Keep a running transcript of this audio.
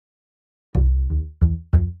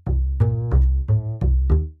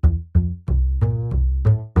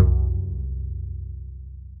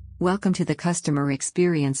Welcome to the Customer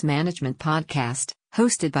Experience Management Podcast,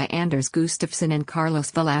 hosted by Anders Gustafsson and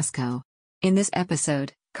Carlos Velasco. In this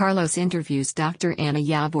episode, Carlos interviews Dr. Anna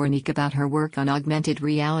Javorník about her work on augmented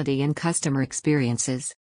reality and customer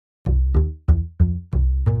experiences.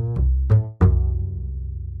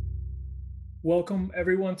 Welcome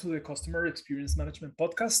everyone to the Customer Experience Management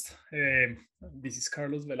Podcast. This is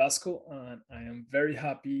Carlos Velasco, and I am very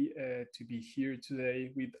happy to be here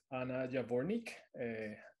today with Anna Javorník.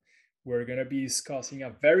 We're going to be discussing a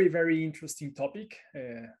very, very interesting topic,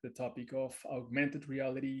 the topic of augmented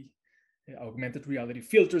reality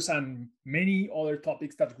filters, and many other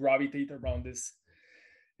topics that gravitate around this.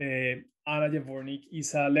 Anna Javorník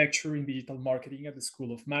is a lecturer in digital marketing at the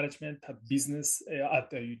School of Management at Business at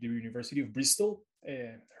the University of Bristol.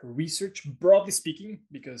 Her research, broadly speaking,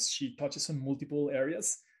 because she touches on multiple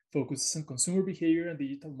areas, focuses on consumer behavior and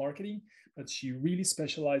digital marketing, but she really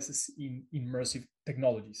specializes in immersive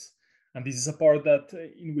technologies. And this is a part that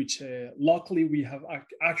in which luckily we have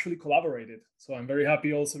actually collaborated. So I'm very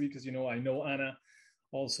happy also because, I know Anna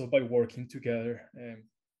also by working together.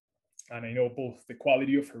 And I know both the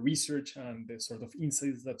quality of her research and the sort of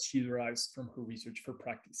insights that she derives from her research for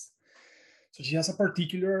practice. So she has a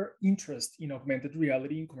particular interest in augmented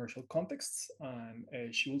reality in commercial contexts, and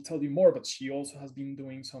she will tell you more, but she also has been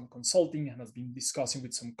doing some consulting and has been discussing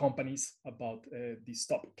with some companies about this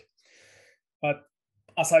topic. But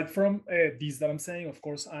aside from this that I'm saying, of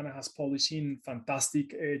course, Anna has published in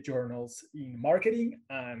fantastic journals in marketing,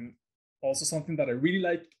 and also something that I really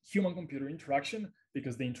like, human-computer interaction,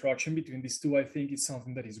 because the interaction between these two, I think, is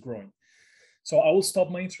something that is growing. So I will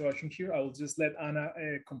stop my introduction here. I will just let Anna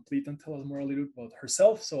complete and tell us more a little bit about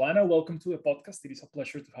herself. So Anna, welcome to the podcast. It is a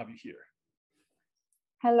pleasure to have you here.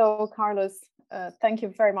 Hello, Carlos. Thank you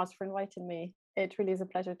very much for inviting me. It really is a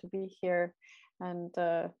pleasure to be here. And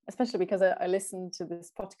especially because I listen to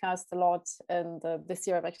this podcast a lot. And this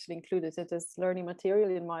year I've actually included it as learning material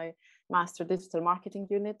in my Master Digital Marketing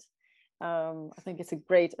unit. I think it's a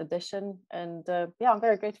great addition. And I'm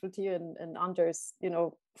very grateful to you and Anders,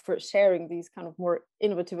 for sharing these kind of more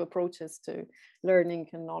innovative approaches to learning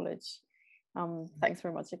and knowledge. Thanks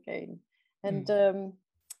very much again. And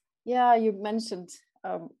you mentioned,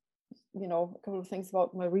 a couple of things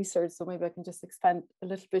about my research. So maybe I can just expand a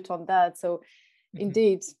little bit on that. So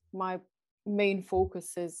indeed, my main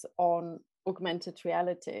focus is on augmented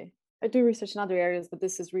reality. I do research in other areas, but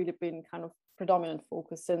this has really been kind of predominant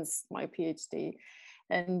focus since my PhD.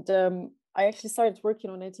 And I actually started working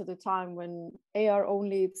on it at a time when AR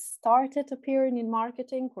only started appearing in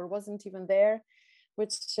marketing or wasn't even there,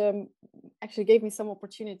 which actually gave me some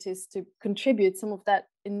opportunities to contribute some of that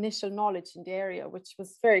initial knowledge in the area, which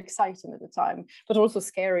was very exciting at the time, but also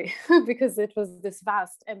scary because it was this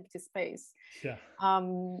vast empty space. Yeah.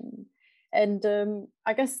 I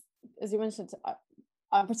guess, as you mentioned,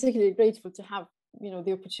 I'm particularly grateful to have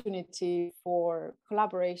the opportunity for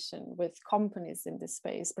collaboration with companies in this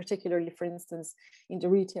space, particularly, for instance, in the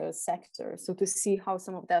retail sector. So to see how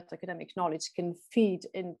some of that academic knowledge can feed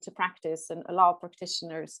into practice and allow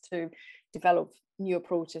practitioners to develop new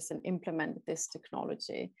approaches and implement this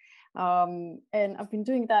technology. And I've been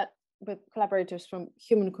doing that with collaborators from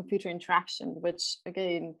human-computer interaction, which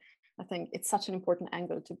again, I think it's such an important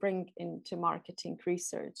angle to bring into marketing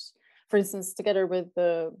research. For instance, together with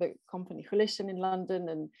the company Volition in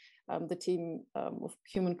London and the team of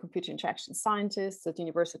human-computer interaction scientists at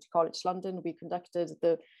University College London, we conducted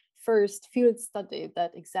the first field study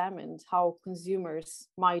that examined how consumers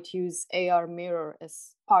might use AR Mirror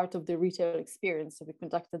as part of the retail experience. So we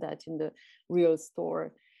conducted that in the real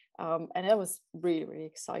store. And that was really, really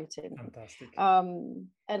exciting. Fantastic. And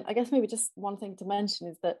I guess maybe just one thing to mention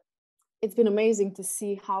is that it's been amazing to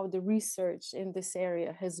see how the research in this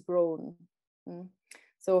area has grown.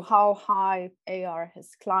 So how high AR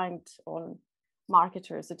has climbed on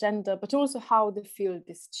marketers' agenda, but also how the field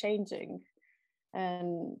is changing.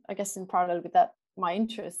 And I guess in parallel with that, my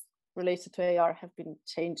interests related to AR have been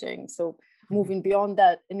changing. So moving beyond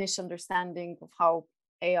that initial understanding of how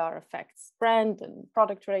AR affects brand and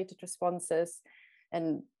product-related responses,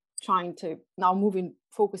 and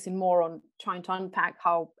focusing more on trying to unpack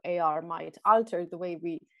how AR might alter the way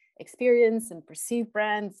we experience and perceive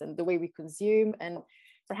brands and the way we consume, and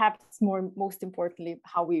perhaps most importantly,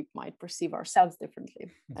 how we might perceive ourselves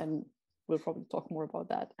differently. And we'll probably talk more about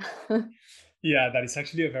that. Yeah, that is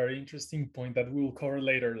actually a very interesting point that we will cover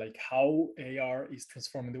later, like how AR is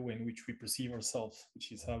transforming the way in which we perceive ourselves,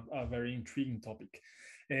 which is a very intriguing topic.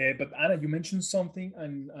 But Anna, you mentioned something,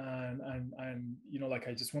 and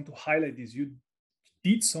I just want to highlight this. You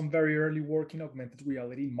did some very early work in augmented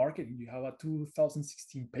reality in marketing. You have a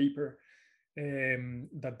 2016 paper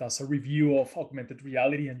that does a review of augmented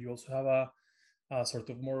reality, and you also have a sort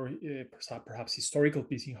of more perhaps historical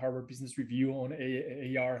piece in Harvard Business Review on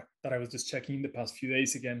AR that I was just checking in the past few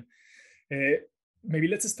days again. Maybe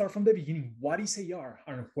let's start from the beginning. What is AR,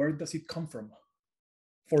 and where does it come from?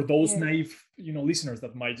 For those naive, listeners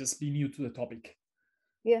that might just be new to the topic.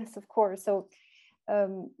 Yes, of course. So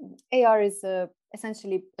AR is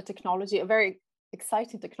essentially a technology, a very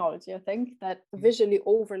exciting technology, I think, that visually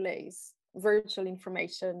overlays virtual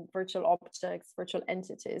information, virtual objects, virtual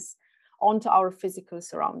entities onto our physical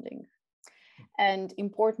surrounding. And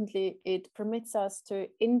importantly, it permits us to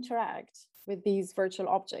interact with these virtual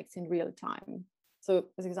objects in real time. So,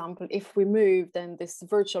 as example, if we move, then this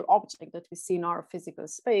virtual object that we see in our physical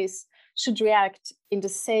space should react in the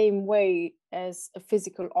same way as a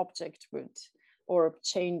physical object would, or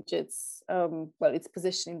change its its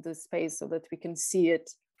position in the space so that we can see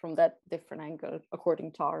it from that different angle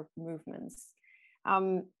according to our movements.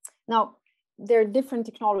 Now, there are different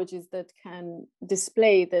technologies that can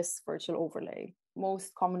display this virtual overlay.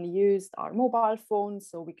 Most commonly used are mobile phones,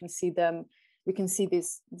 so we can see them. We can see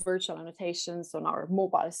these virtual annotations on our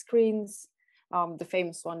mobile screens. The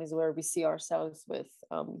famous one is where we see ourselves with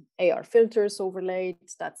AR filters overlaid.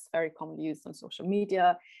 That's very commonly used on social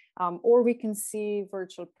media. Or we can see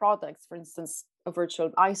virtual products, for instance, a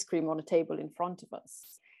virtual ice cream on a table in front of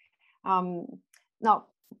us. Now,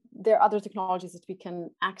 there are other technologies that we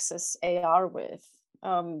can access AR with.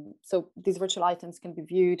 So these virtual items can be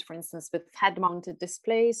viewed, for instance, with head-mounted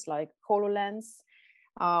displays like HoloLens.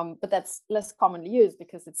 But that's less commonly used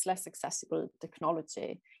because it's less accessible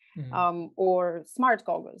technology. Or smart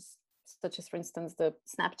goggles, such as, for instance, the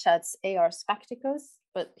Snapchat's AR spectacles.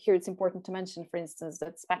 But here it's important to mention, for instance,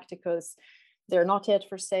 that spectacles, they're not yet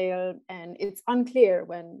for sale, and it's unclear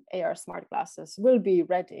when AR smart glasses will be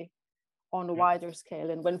ready on a wider scale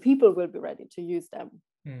and when people will be ready to use them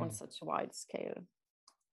on such a wide scale.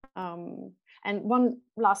 And one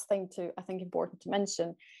last thing I think important to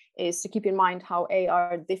mention is to keep in mind how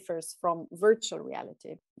AR differs from virtual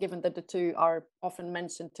reality, given that the two are often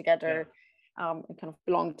mentioned together and kind of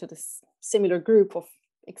belong to this similar group of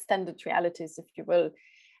extended realities, if you will.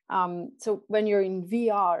 So when you're in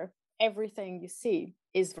VR, everything you see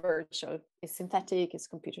is virtual, is synthetic, is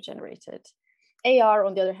computer generated. AR,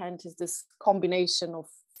 on the other hand, is this combination of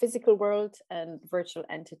physical world and virtual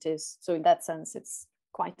entities. So in that sense, it's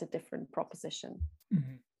quite a different proposition.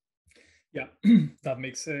 Yeah, that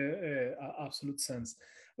makes absolute sense.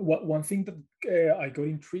 One thing that I got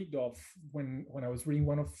intrigued of when I was reading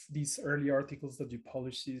one of these early articles that you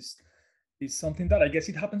published is something that I guess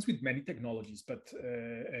it happens with many technologies, but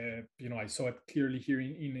I saw it clearly here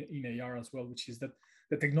in AR as well, which is that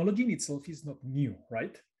the technology in itself is not new,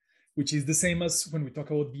 right? Which is the same as when we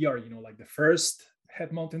talk about VR, like the first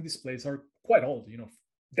head-mounted displays are quite old,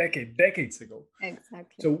 decades ago.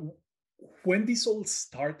 Exactly. So when this all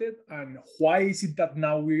started, and why is it that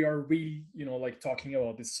now we are really, talking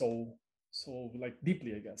about this so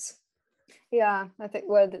deeply, I guess? Yeah, I think,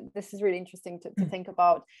 this is really interesting to think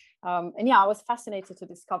about. And I was fascinated to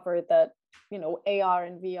discover that, AR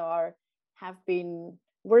and VR have been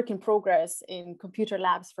work in progress in computer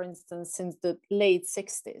labs, for instance, since the late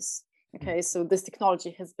 60s. Okay, so this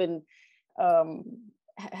technology has been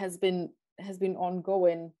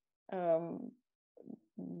ongoing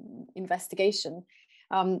investigation,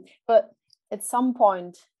 but at some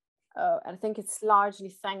point, I think it's largely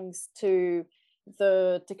thanks to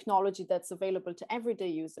the technology that's available to everyday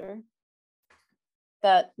user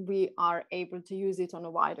that we are able to use it on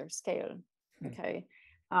a wider scale. Okay.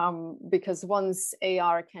 Because once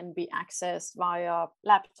AR can be accessed via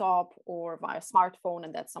laptop or via smartphone,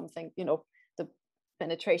 and that's something, the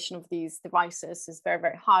penetration of these devices is very,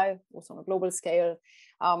 very high, also on a global scale.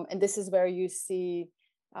 And this is where you see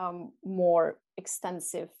more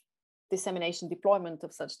extensive dissemination, deployment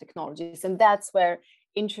of such technologies. And that's where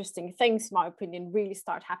interesting things, in my opinion, really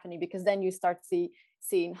start happening, because then you start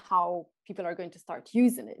seeing how people are going to start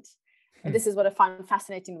using it. And this is what I find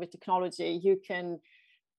fascinating with technology. You can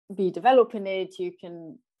be developing it, you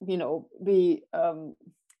can, be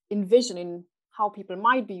envisioning how people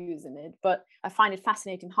might be using it. But I find it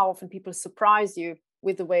fascinating how often people surprise you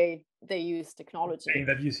with the way they use technology. They end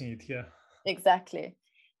up using it, yeah. Exactly.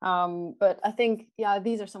 But I think,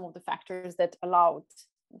 these are some of the factors that allowed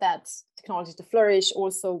that technology to flourish,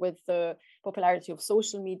 also with the popularity of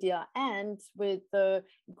social media and with the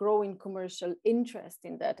growing commercial interest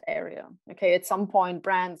in that area. Okay, at some point,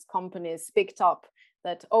 brands, companies picked up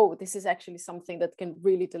that, this is actually something that can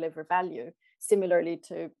really deliver value. Similarly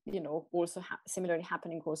to, also similarly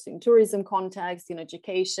happening also in tourism context, in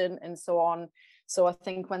education, and so on. So I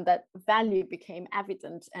think when that value became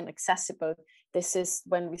evident and accessible, this is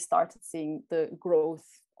when we started seeing the growth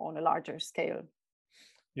on a larger scale.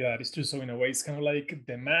 Yeah, it is true. So in a way, it's kind of like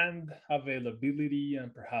demand, availability,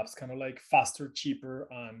 and perhaps kind of like faster, cheaper,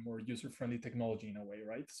 and more user-friendly technology in a way,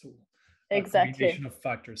 right? So a combination Exactly. of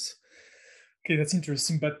factors. Okay, that's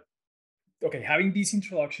interesting. But okay, having this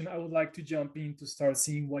introduction, I would like to jump in to start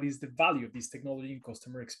seeing what is the value of this technology in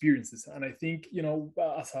customer experiences. And I think,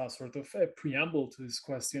 as a sort of a preamble to this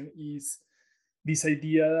question is this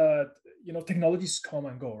idea that, technologies come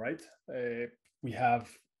and go, right? We have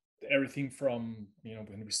everything from,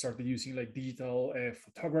 when we started using like digital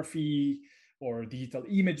photography or digital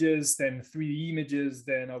images, then 3D images,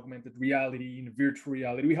 then augmented reality and virtual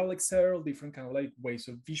reality. We have like several different kind of like ways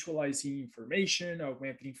of visualizing information,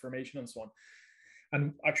 augmenting information, and so on.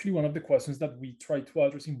 And actually, one of the questions that we tried to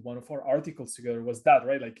address in one of our articles together was that,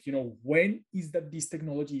 right? Like, when is that this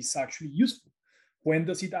technology is actually useful? When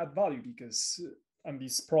does it add value? Because, and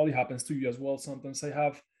this probably happens to you as well. Sometimes I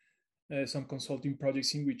have some consulting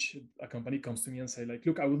projects in which a company comes to me and say, like,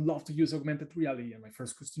 look, I would love to use augmented reality. And my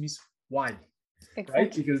first question is, why? Right?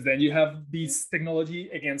 Exactly. Because then you have this technology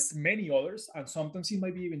against many others, and sometimes it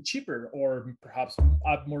might be even cheaper or perhaps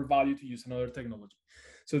add more value to use another technology.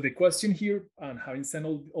 So the question here, and having said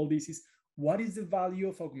all this, is what is the value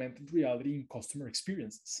of augmented reality in customer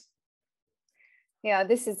experiences? Yeah,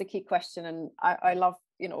 this is the key question. And I love,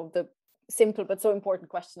 the simple but so important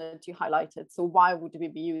question that you highlighted. So why would we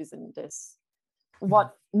be using this?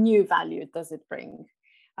 What new value does it bring?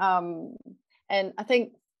 And I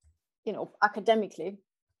think, academically,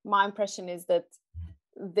 my impression is that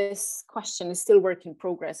this question is still work in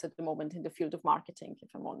progress at the moment in the field of marketing, if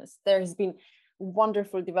I'm honest. There has been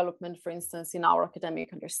wonderful development, for instance, in our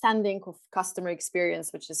academic understanding of customer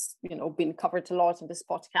experience, which has been covered a lot in this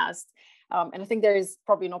podcast. And I think there is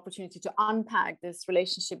probably an opportunity to unpack this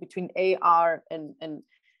relationship between AR and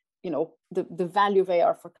the value of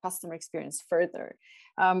AR for customer experience further.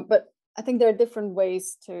 But I think there are different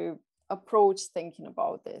ways to approach thinking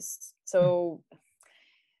about this. So,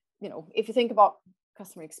 if you think about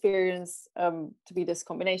customer experience to be this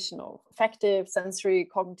combination of affective, sensory,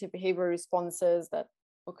 cognitive behavior responses that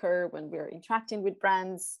occur when we're interacting with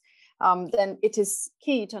brands, then it is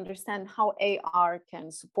key to understand how AR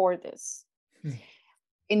can support this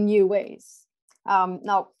in new ways.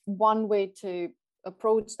 Now, one way to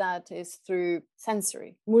approach that is through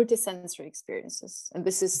multisensory experiences. And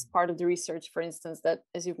this is part of the research, for instance, that,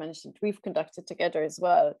 as you've mentioned, we've conducted together as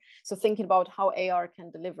well. So thinking about how AR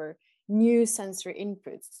can deliver new sensory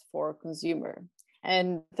inputs for a consumer.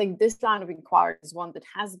 And I think this line of inquiry is one that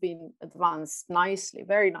has been advanced nicely,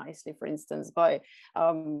 very nicely, for instance, by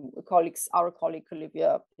our colleague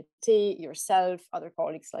Olivia Petit, yourself, other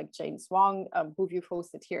colleagues like James Wang, who you've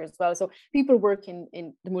hosted here as well. So people working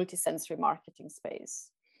in the multisensory marketing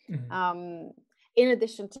space. Mm-hmm. In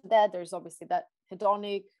addition to that, there's obviously that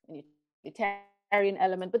hedonic and utilitarian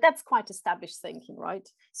element, but that's quite established thinking, right?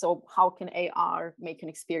 So how can AR make an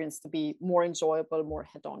experience to be more enjoyable, more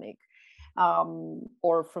hedonic?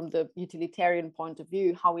 Or from the utilitarian point of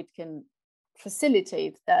view, how it can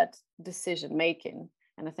facilitate that decision making.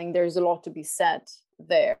 And I think there's a lot to be said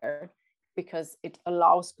there, because it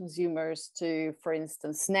allows consumers to, for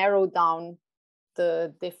instance, narrow down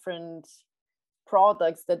the different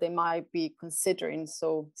products that they might be considering.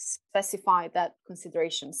 So specify that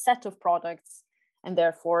consideration set of products, and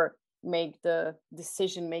therefore make the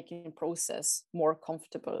decision making process more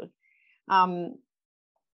comfortable.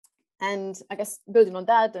 And I guess building on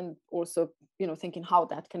that, and also, thinking how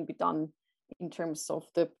that can be done in terms of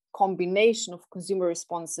the combination of consumer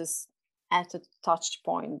responses at a touch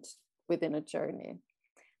point within a journey.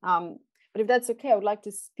 But if that's okay, I would like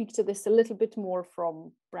to speak to this a little bit more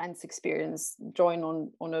from brands' experience, drawing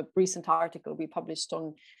on a recent article we published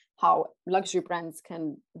on how luxury brands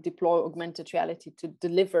can deploy augmented reality to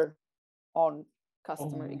deliver on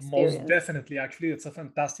customer experience. Most definitely. Actually, it's a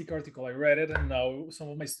fantastic article. I read it, and now some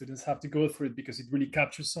of my students have to go through it because it really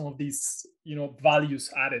captures some of these,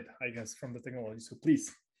 values added, I guess, from the technology. So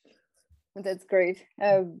please. That's great.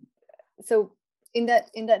 So in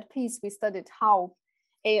that piece, we studied how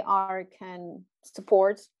AR can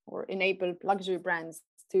support or enable luxury brands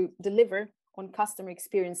to deliver on customer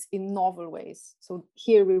experience in novel ways. So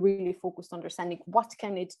here we really focused on understanding what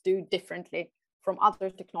can it do differently from other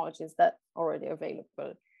technologies that are already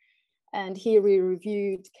available. And here we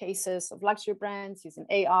reviewed cases of luxury brands using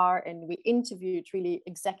AR, and we interviewed really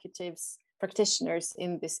executives, practitioners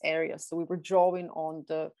in this area. So we were drawing on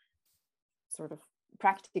the sort of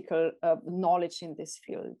practical knowledge in this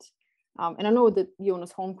field. And I know that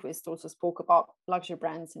Jonas Holmquist also spoke about luxury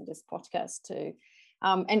brands in this podcast too.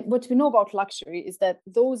 And what we know about luxury is that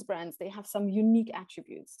those brands, they have some unique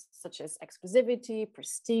attributes such as exclusivity,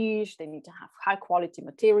 prestige. They need to have high quality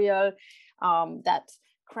material, that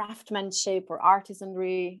craftsmanship or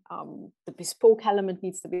artisanry, the bespoke element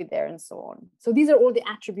needs to be there, and so on. So these are all the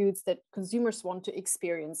attributes that consumers want to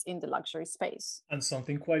experience in the luxury space. And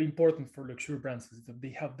something quite important for luxury brands is that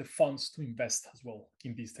they have the funds to invest as well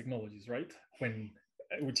in these technologies, right?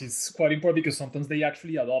 Which is quite important because sometimes they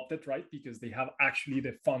actually adopt it, right? Because they have actually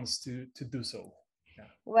the funds to do so. Yeah.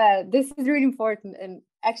 Well, this is really important. And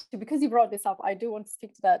actually, because you brought this up, I do want to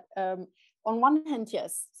speak to that. On one hand,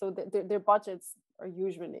 yes, so their budgets are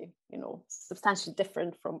usually, substantially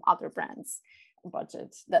different from other brands'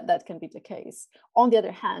 budgets. That can be the case. On the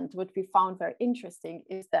other hand, what we found very interesting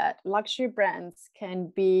is that luxury brands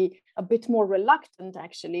can be a bit more reluctant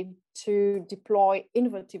actually to deploy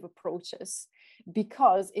innovative approaches,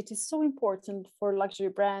 because it is so important for luxury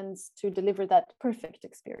brands to deliver that perfect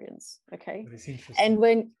experience. Okay. That is interesting. And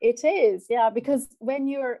when it is, yeah, because when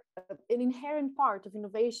you're an inherent part of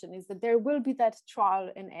innovation is that there will be that trial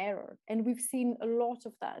and error. And we've seen a lot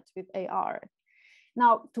of that with AR.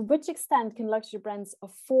 Now, to which extent can luxury brands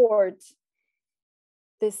afford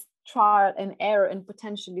this trial and error and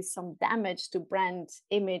potentially some damage to brand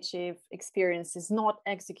image if experience is not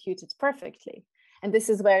executed perfectly? And this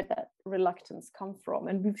is where that reluctance comes from.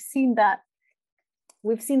 And we've seen that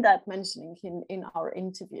mentioning in our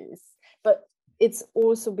interviews. But it's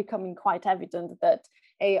also becoming quite evident that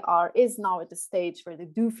AR is now at the stage where they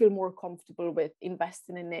do feel more comfortable with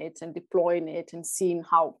investing in it and deploying it and seeing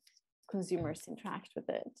how consumers interact with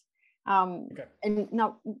it. Okay. And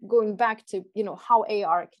now going back to how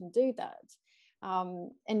AR can do that.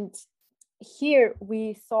 And here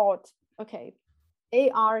we thought, okay,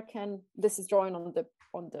 AR can, this is drawing on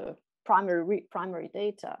the primary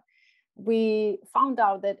data. We found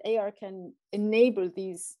out that AR can enable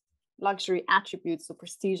these luxury attributes, so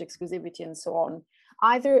prestige, exclusivity, and so on,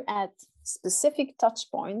 either at specific touch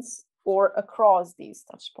points or across these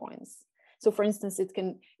touch points. So for instance, it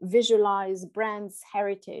can visualize brands'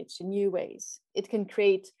 heritage in new ways. It can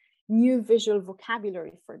create new visual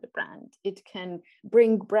vocabulary for the brand. It can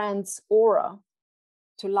bring brands' aura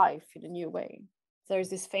to life in a new way. There's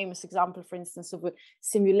this famous example, for instance, of a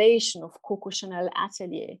simulation of Coco Chanel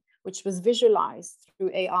Atelier, which was visualized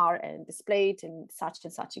through AR and displayed in such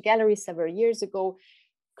and such a gallery several years ago,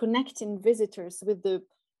 connecting visitors with the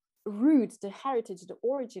roots, the heritage, the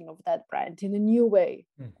origin of that brand in a new way.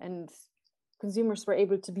 And consumers were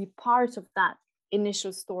able to be part of that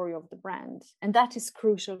initial story of the brand. And that is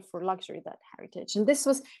crucial for luxury, that heritage. And this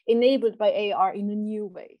was enabled by AR in a new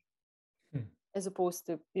way, as opposed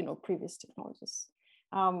to previous technologies.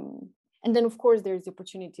 And then, of course, there's the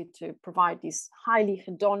opportunity to provide these highly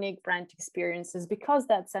hedonic brand experiences, because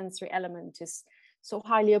that sensory element is so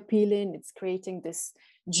highly appealing. It's creating this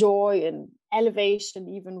joy and elevation,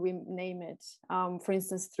 even we name it, for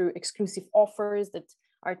instance, through exclusive offers that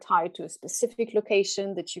are tied to a specific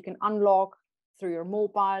location that you can unlock through your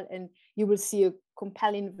mobile, and you will see a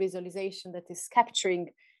compelling visualization that is capturing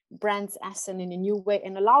brand's essence in a new way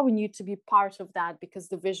and allowing you to be part of that, because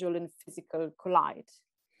the visual and physical collide.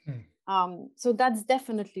 So that's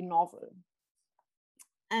definitely novel.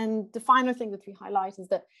 And the final thing that we highlight is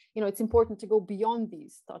that, it's important to go beyond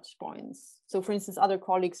these touch points. So for instance, other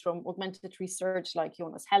colleagues from augmented research like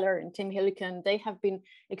Jonas Heller and Tim Hilliken, they have been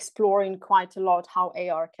exploring quite a lot how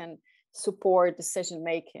AR can support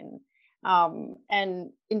decision-making. And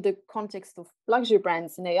in the context of luxury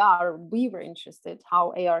brands in AR, we were interested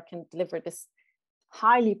how AR can deliver this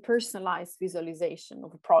highly personalized visualization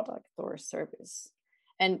of a product or a service.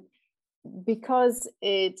 And because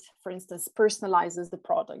it, for instance, personalizes the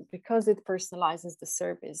product, because it personalizes the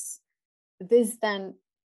service, this then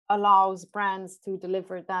allows brands to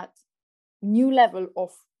deliver that new level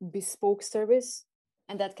of bespoke service.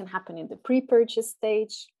 And that can happen in the pre-purchase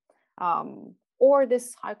stage, or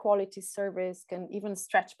this high quality service can even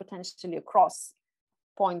stretch potentially across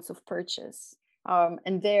points of purchase.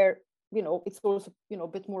 And there, it's also, a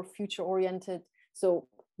bit more future oriented. So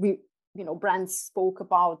brands spoke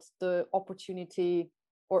about the opportunity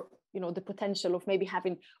or, the potential of maybe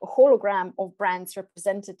having a hologram of brand's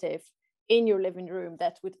representative in your living room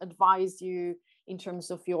that would advise you in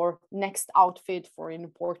terms of your next outfit for an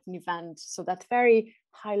important event. So that very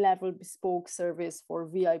high level bespoke service for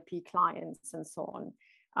VIP clients and so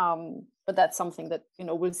on. But that's something that,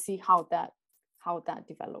 we'll see how that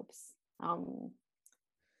develops.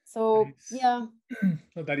 So yeah.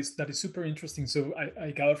 No, that is super interesting. So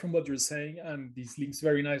I gather from what you're saying, and this links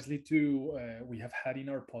very nicely to we have had in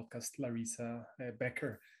our podcast Larissa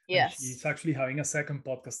Becker, and she's Yes. actually having a second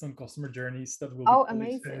podcast on customer journeys that will be Oh,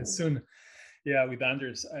 published amazing. soon. Yeah, with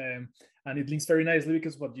Anders, and it links very nicely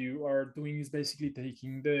because what you are doing is basically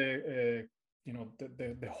taking the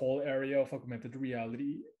the whole area of augmented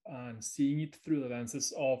reality and seeing it through the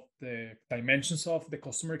lenses of the dimensions of the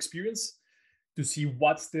customer experience to see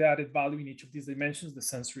what's the added value in each of these dimensions, the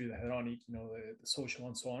sensory, the hedonic, the social,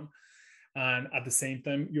 and so on. And at the same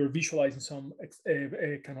time, you're visualizing some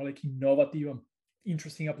kind of like innovative and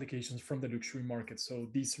interesting applications from the luxury market. So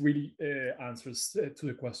this really answers to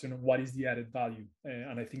the question of what is the added value.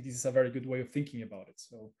 And I think this is a very good way of thinking about it.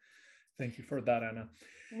 So thank you for that, Anna.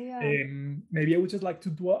 Yeah. Maybe I would just like to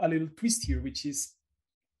do a little twist here, which is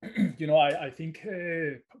I think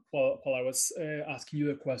while I was asking you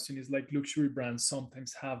the question, is like luxury brands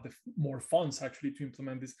sometimes have the more funds actually to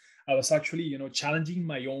implement this. I was actually, challenging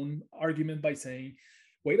my own argument by saying,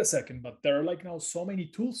 wait a second, but there are like now so many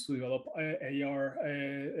tools to develop AR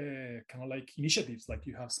kind of like initiatives. Like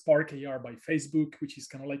you have Spark AR by Facebook, which is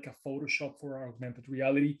kind of like a Photoshop for augmented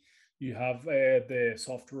reality. You have the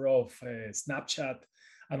software of Snapchat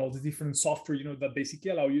and all the different software, that basically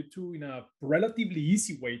allow you to, in a relatively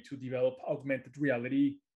easy way, to develop augmented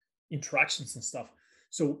reality interactions and stuff.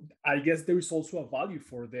 So I guess there is also a value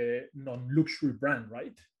for the non-luxury brand,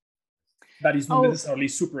 right? That is not necessarily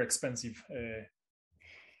super expensive.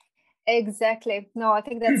 Exactly. No, I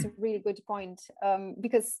think that's a really good point,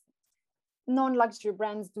 because non-luxury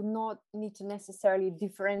brands do not need to necessarily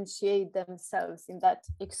differentiate themselves in that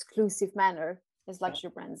exclusive manner as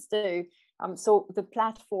luxury brands do. So the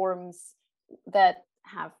platforms that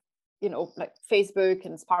have, like Facebook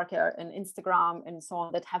and Spark AR and Instagram and so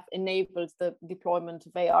on, that have enabled the deployment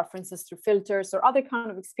of AR, for instance, through filters or other kind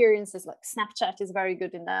of experiences, like Snapchat is very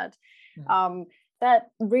good in that. That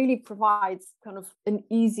really provides kind of an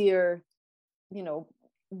easier,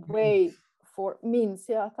 way for means.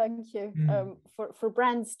 Yeah, thank you. For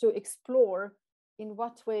brands to explore in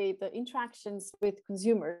what way the interactions with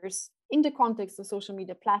consumers in the context of social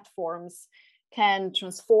media platforms can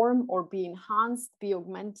transform or be enhanced, be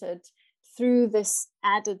augmented through this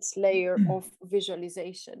added layer of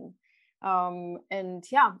visualization. And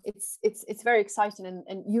yeah, it's very exciting,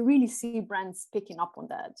 and you really see brands picking up on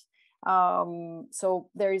that. So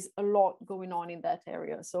there is a lot going on in that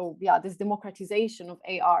area. So yeah, this democratization of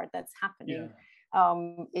AR that's happening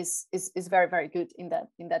is very, very good in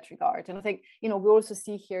that regard. And I think, we also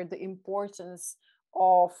see here the importance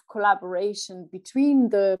of collaboration between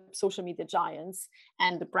the social media giants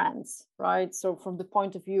and the brands, right? So from the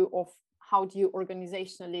point of view of how do you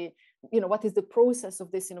organizationally, what is the process of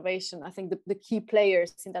this innovation? I think the key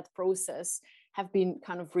players in that process have been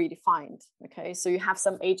kind of redefined. Okay, so you have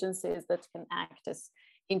some agencies that can act as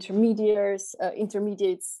intermediates,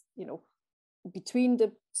 between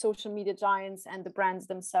the social media giants and the brands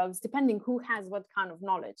themselves, depending who has what kind of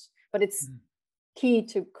knowledge. But it's key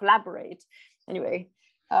to collaborate. Anyway.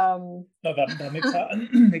 No, that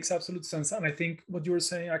makes absolute sense. And I think what you were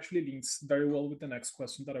saying actually links very well with the next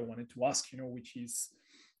question that I wanted to ask, which is,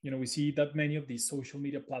 we see that many of these social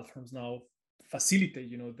media platforms now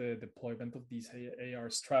facilitate, the deployment of these AR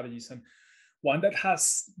strategies. And one that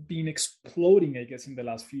has been exploding, I guess, in the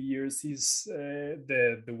last few years is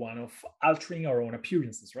the one of altering our own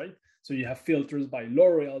appearances, right? So you have filters by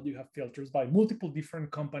L'Oreal, you have filters by multiple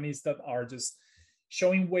different companies that are just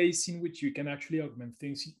showing ways in which you can actually augment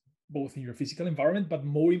things both in your physical environment, but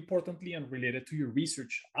more importantly, and related to your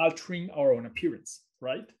research, altering our own appearance,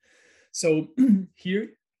 right? So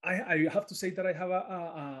here, I have to say that I have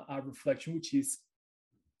a reflection, which is,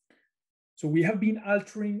 so we have been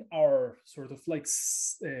altering our sort of like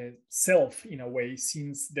self in a way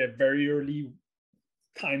since the very early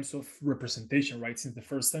times of representation, right? Since the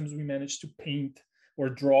first times we managed to paint or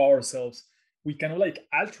draw ourselves, we kind of like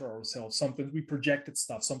alter ourselves. Sometimes we projected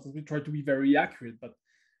stuff, sometimes we try to be very accurate, but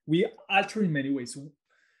we alter in many ways. So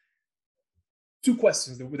two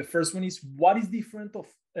questions. The first one is, what is different of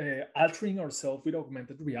altering ourselves with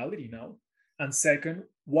augmented reality now? And second,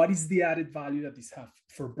 what is the added value that this have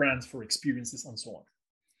for brands, for experiences, and so on?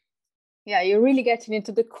 Yeah, you're really getting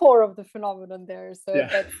into the core of the phenomenon there. So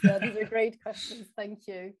these are great questions. Thank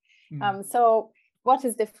you. So what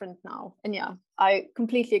is different now? And yeah, I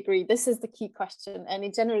completely agree. This is the key question, and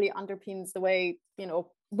it generally underpins the way,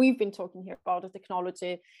 we've been talking here about the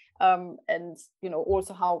technology, and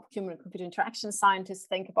also how human computer interaction scientists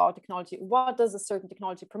think about technology. What does a certain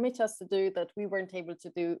technology permit us to do that we weren't able to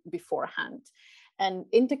do beforehand? And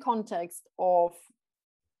in the context of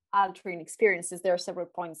altering experiences, there are several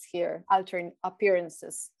points here. Altering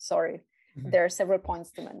appearances, sorry. There are several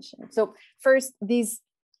points to mention. So first, these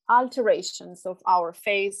alterations of our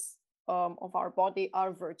face, of our body,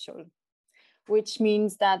 are virtual, which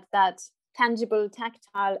means that that tangible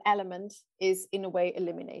tactile element is in a way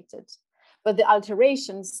eliminated. But the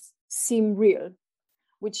alterations seem real,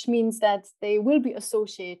 which means that they will be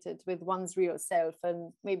associated with one's real self.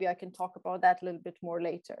 And maybe I can talk about that a little bit more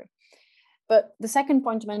later. But the second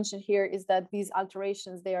point to mention here is that these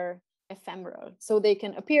alterations, they are ephemeral. So they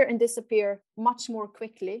can appear and disappear much more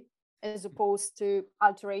quickly, as opposed to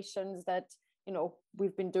alterations that, you know,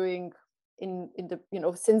 we've been doing in the, you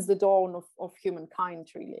know, since the dawn of humankind,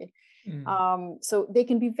 really. So they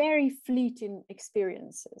can be very fleeting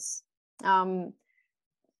experiences.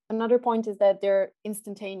 Another point is that they're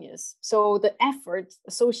instantaneous. So the effort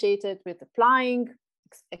associated with applying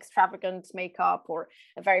extravagant makeup or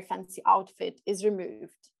a very fancy outfit is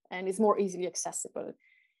removed and is more easily accessible.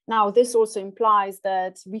 Now, this also implies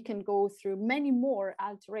that we can go through many more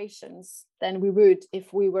alterations than we would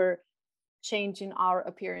if we were changing our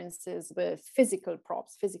appearances with physical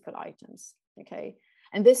props, physical items, okay?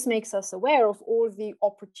 And this makes us aware of all the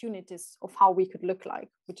opportunities of how we could look like,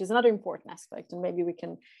 which is another important aspect. And maybe we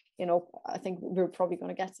can, you know, I think we're probably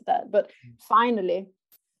going to get to that. But finally,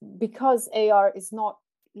 because AR is not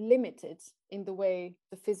limited in the way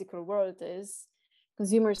the physical world is,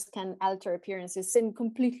 consumers can alter appearances in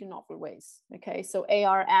completely novel ways. Okay, so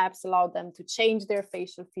AR apps allow them to change their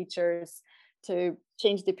facial features, to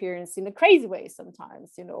change the appearance in a crazy way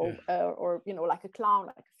sometimes, you know, or, you know, like a clown,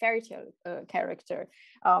 like a fairy tale character,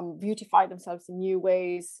 beautify themselves in new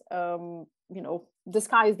ways, you know, the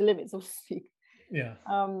sky is the limit, so to speak. Yeah.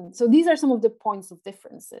 So these are some of the points of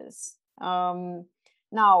differences.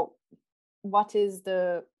 Now, what is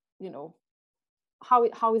the, you know,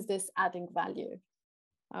 how is this adding value?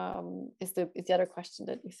 Is the other question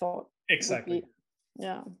that we thought exactly.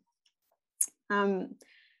 Yeah.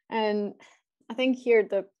 And I think here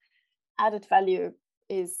the added value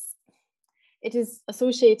is, it is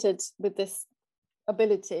associated with this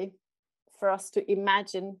ability for us to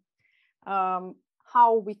imagine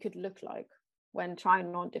how we could look like when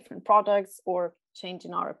trying on different products or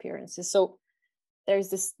changing our appearances. So there's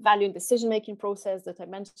this value in decision-making process that I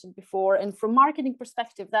mentioned before. And from marketing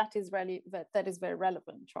perspective, that is very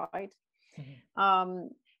relevant, right?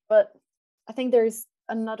 But I think there's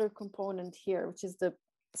another component here, which is the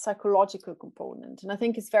psychological component. And I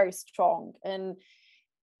think it's very strong. And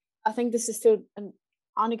I think this is still an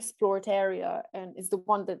unexplored area, and is the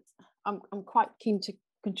one that I'm quite keen to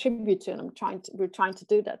contribute to. And we're trying to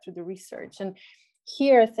do that through the research. And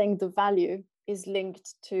here I think the value is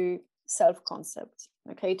linked to self-concept,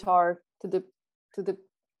 okay, to the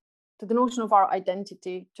notion of our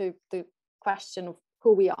identity, to the question of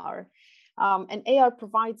who we are. And AR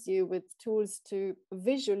provides you with tools to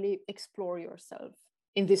visually explore yourself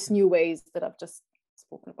in these new ways that I've just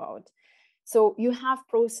spoken about. So you have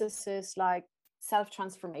processes like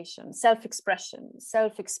self-transformation, self-expression,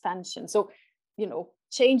 self-expansion. So, you know,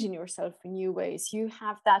 changing yourself in new ways, you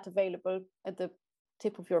have that available at the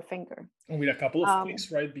tip of your finger. And with a couple of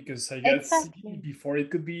clicks, right? Because I guess exactly. Before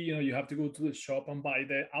it could be, you know, you have to go to the shop and buy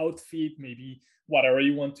the outfit, maybe whatever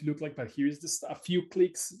you want to look like. But here's just a few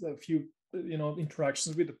clicks, a few, you know,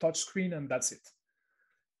 interactions with the touch screen, and that's it.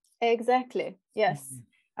 Exactly. Yes.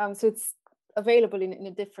 So it's available in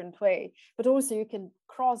a different way, but also you can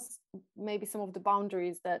cross maybe some of the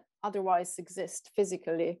boundaries that otherwise exist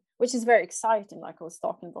physically, which is very exciting, like I was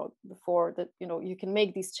talking about before, that, you know, you can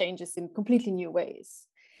make these changes in completely new ways.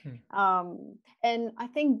 And I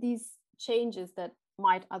think these changes that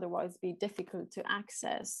might otherwise be difficult to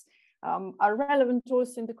access are relevant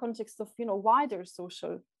also in the context of, you know, wider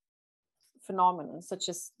social phenomena such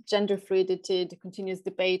as gender fluidity, the continuous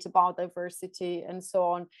debate about diversity, and so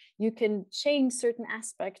on. You can change certain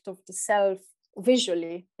aspects of the self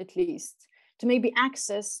visually, at least, to maybe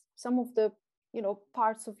access some of the, you know,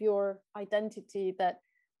 parts of your identity that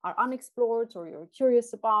are unexplored or you're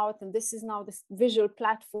curious about. And this is now this visual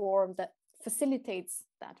platform that facilitates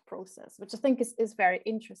that process, which I think is very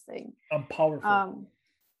interesting and powerful.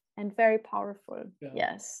 And very powerful.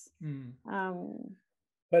 Yes.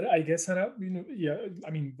 But I guess, Anna, you know, yeah, I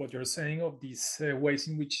mean, what you're saying of these ways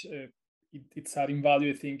in which it's adding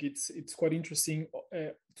value, I think it's quite interesting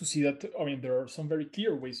to see that. I mean, there are some very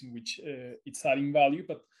clear ways in which it's adding value,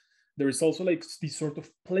 but there is also like this sort of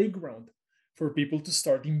playground for people to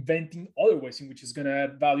start inventing other ways in which it's going to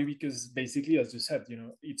add value, because basically, as you said, you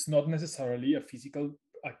know, it's not necessarily a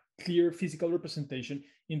clear physical representation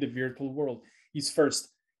in the virtual world. It's first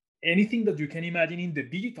anything that you can imagine in the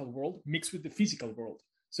digital world mixed with the physical world.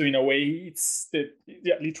 So in a way, it's that,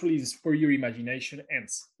 yeah, literally is where your imagination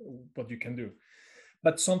ends, what you can do.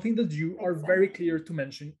 But something that you are very clear to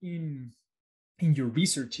mention in your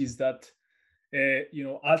research is that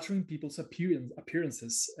altering people's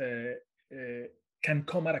appearances can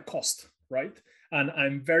come at a cost, right? And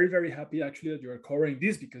I'm very, very happy actually that you are covering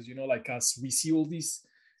this, because like, as we see all these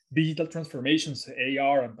digital transformations,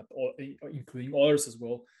 AR, but including others as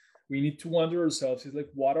well, we need to wonder ourselves, is like,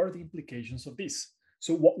 what are the implications of this?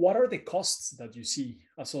 So what are the costs that you see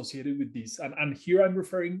associated with this? And here I'm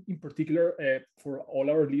referring in particular, for all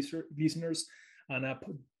our listeners, and I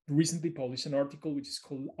recently published an article which is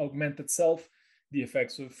called Augmented Self, the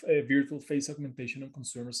effects of virtual face augmentation on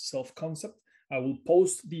consumers' self-concept. I will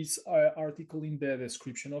post this article in the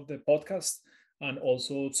description of the podcast, and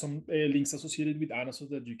also some links associated with Anna, so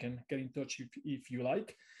that you can get in touch if you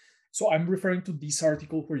like. So I'm referring to this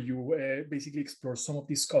article where you basically explore some of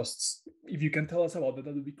these costs. If you can tell us about that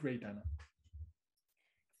would be great, Anna.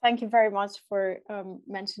 Thank you very much for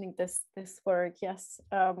mentioning this work. Yes,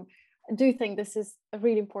 I do think this is a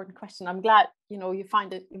really important question. I'm glad you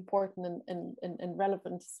find it important and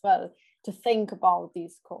relevant as well to think about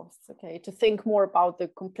these costs. Okay, to think more about the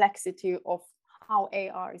complexity of how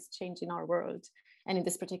AR is changing our world, and in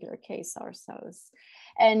this particular case, ourselves.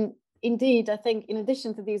 And indeed, I think in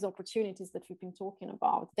addition to these opportunities that we've been talking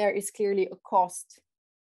about, there is clearly a cost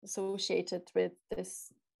associated with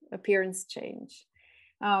this appearance change.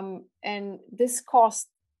 And this cost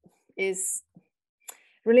is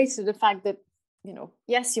related to the fact that,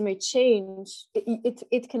 yes, you may change,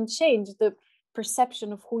 it can change the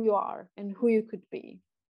perception of who you are and who you could be.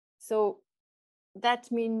 So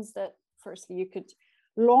that means that firstly, you could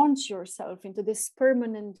launch yourself into this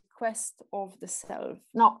permanent quest of the self.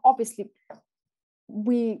 Now, obviously,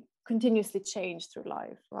 we continuously change through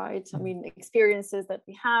life, right? I mean, experiences that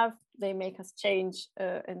we have, they make us change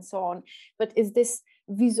and so on. But is this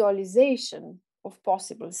visualization of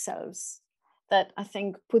possible selves that I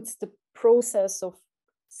think puts the process of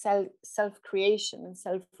self-creation and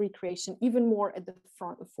self-recreation even more at the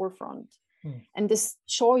forefront. And this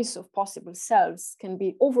choice of possible selves can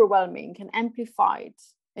be overwhelming, can amplified,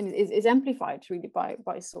 and is amplified really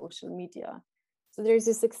by social media. So there's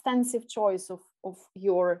this extensive choice of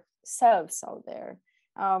your selves out there.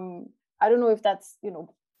 I don't know if that's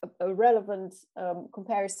a relevant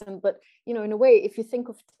comparison, but in a way, if you think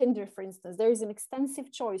of Tinder, for instance, there is an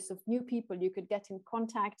extensive choice of new people you could get in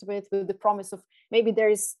contact with the promise of maybe there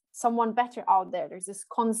is someone better out there. There's this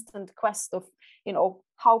constant quest of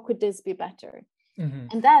how could this be better?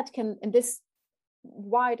 And this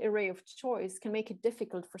wide array of choice can make it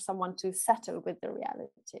difficult for someone to settle with the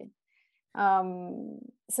reality.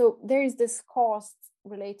 So there is this cost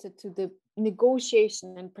related to the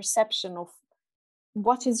negotiation and perception of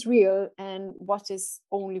what is real and what is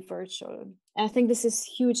only virtual. And I think this is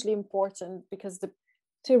hugely important because the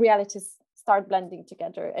two realities start blending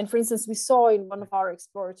together. And for instance, we saw in one of our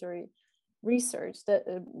exploratory research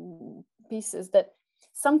pieces that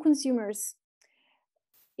some consumers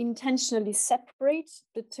intentionally separate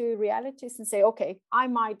the two realities and say, okay, I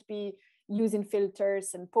might be using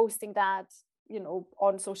filters and posting that,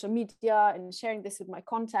 on social media and sharing this with my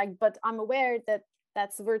contact, but I'm aware that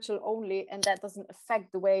that's virtual only, and that doesn't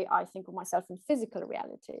affect the way I think of myself in physical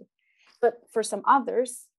reality. But for some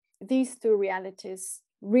others, these two realities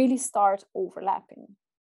really start overlapping.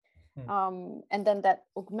 And then that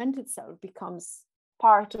augmented self becomes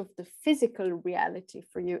part of the physical reality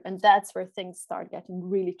for you. And that's where things start getting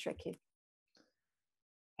really tricky.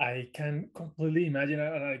 I can completely imagine,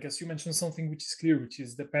 and I guess you mentioned something which is clear, which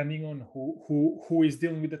is depending on who is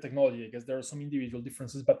dealing with the technology. I guess there are some individual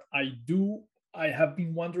differences, but I have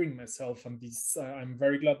been wondering myself, and this I'm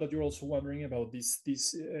very glad that you're also wondering about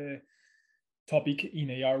this topic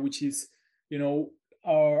in AR, which is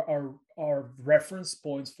our reference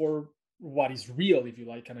points for what is real, if you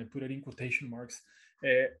like, and I put it in quotation marks,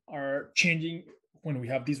 are changing when we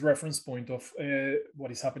have this reference point of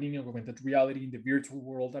what is happening in augmented reality in the virtual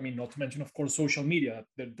world. I mean, not to mention, of course, social media.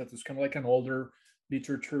 That is kind of like an older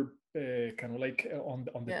literature, kind of like on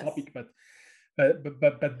the Yes. topic, but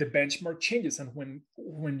the benchmark changes, and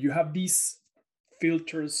when you have these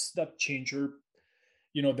filters that change your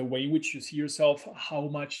the way in which you see yourself, how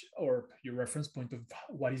much, or your reference point of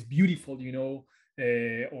what is beautiful,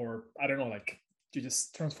 or I don't know, like you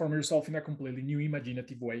just transform yourself in a completely new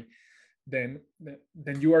imaginative way, then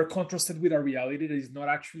you are contrasted with a reality that is not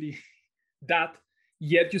actually that,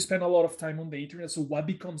 yet you spend a lot of time on the internet. So what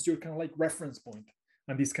becomes your kind of like reference point?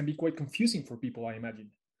 And this can be quite confusing for people, I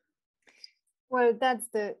imagine. Well, that's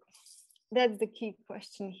the key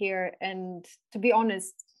question here. And to be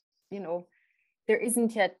honest, there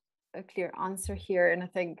isn't yet a clear answer here. And I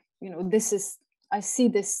think, I see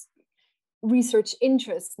this research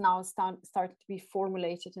interest now start to be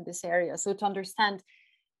formulated in this area. So to understand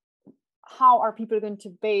how are people going to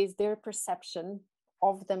base their perception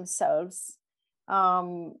of themselves,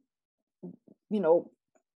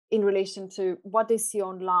 in relation to what they see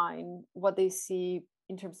online, what they see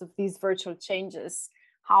in terms of these virtual changes,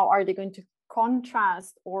 how are they going to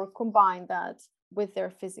contrast or combine that with their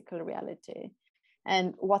physical reality?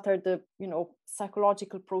 And what are the,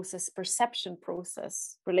 psychological process, perception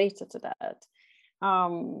process related to that?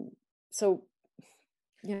 In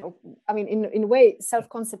a way,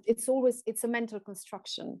 self-concept, it's a mental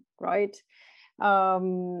construction, right?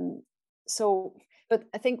 But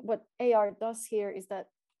I think what AR does here is that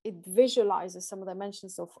it visualizes some of the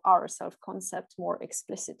dimensions of our self-concept more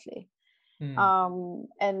explicitly.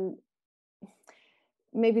 And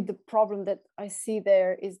maybe the problem that I see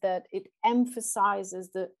there is that it emphasizes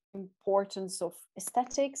the importance of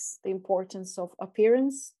aesthetics, the importance of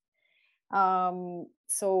appearance.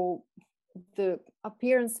 So the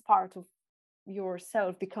appearance part of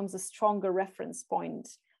yourself becomes a stronger reference point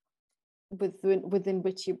within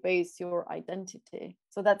which you base your identity.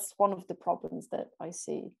 So that's one of the problems that I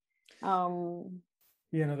see.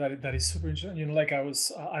 That is super interesting.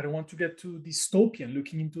 I don't want to get too dystopian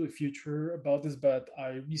looking into the future about this, but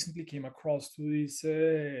I recently came across to this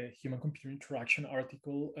human-computer interaction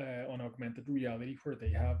article on augmented reality, where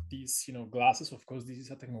they have these, glasses. Of course, this is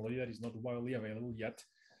a technology that is not widely available yet,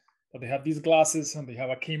 but they have these glasses and they have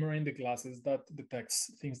a camera in the glasses that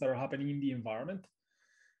detects things that are happening in the environment.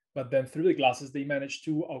 But then through the glasses, they manage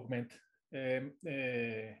to augment,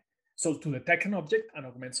 so to detect an object and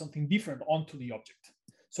augment something different onto the object.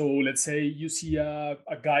 So let's say you see a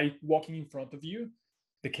guy walking in front of you,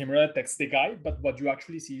 the camera detects the guy, but what you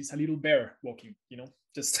actually see is a little bear walking,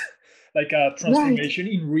 just like a transformation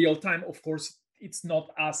in real time. Of course, it's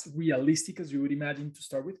not as realistic as you would imagine to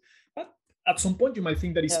start with, but at some point you might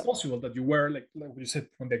think that it's possible that you wear, like you said,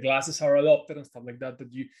 when the glasses are adopted and stuff like that,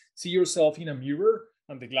 that you see yourself in a mirror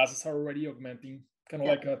and the glasses are already augmenting, kind of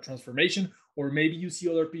like a transformation, or maybe you see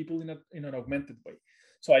other people in an augmented way.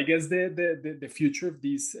 So I guess the future of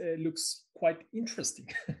this looks quite interesting.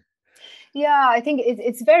 Yeah, I think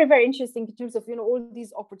it's very, very interesting in terms of, all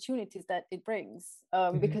these opportunities that it brings,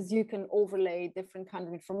 because you can overlay different kind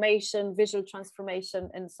of information, visual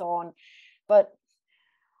transformation, and so on. But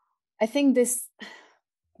I think this,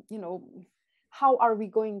 how are we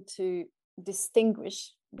going to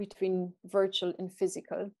distinguish between virtual and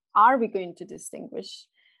physical? Are we going to distinguish?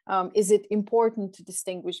 Is it important to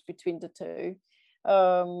distinguish between the two?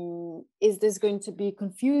 Is this going to be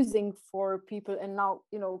confusing for people? And now,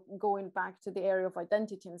 going back to the area of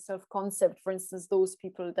identity and self-concept, for instance, those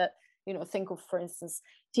people that, think of, for instance,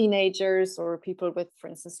 teenagers or people with, for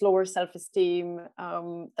instance, lower self-esteem,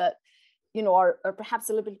 that, are perhaps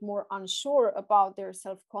a little bit more unsure about their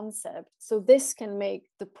self-concept. So this can make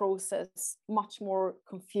the process much more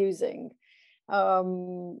confusing.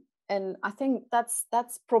 And I think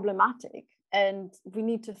that's problematic. And we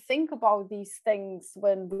need to think about these things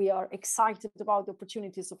when we are excited about the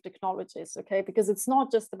opportunities of technologies, okay? Because it's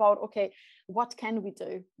not just about, okay, what can we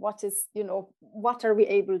do? What is, what are we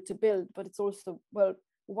able to build? But it's also, well,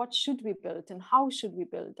 what should we build and how should we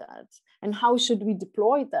build that? And how should we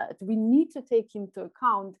deploy that? We need to take into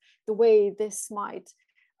account the way this might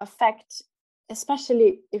affect,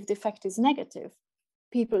 especially if the effect is negative,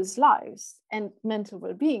 people's lives. And mental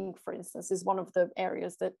well-being, for instance, is one of the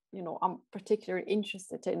areas that I'm particularly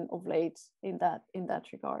interested in of late in that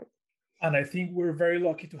regard. And I think we're very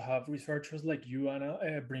lucky to have researchers like you, Anna,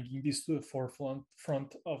 bringing this to the forefront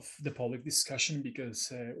of the public discussion,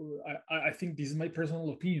 because I think this is my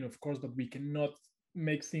personal opinion, of course, but we cannot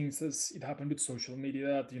make things as it happened with social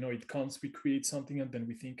media, that it comes, we create something, and then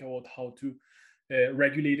we think about how to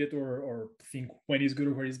regulate it or think when it's good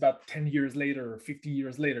or when it's bad 10 years later or 15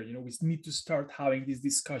 years later. We need to start having this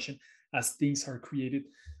discussion as things are created.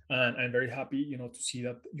 And I'm very happy, to see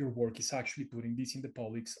that your work is actually putting this in the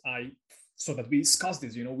public's eye, so that we discuss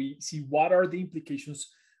this. We see what are the implications,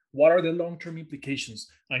 what are the long-term implications,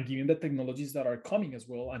 and given the technologies that are coming as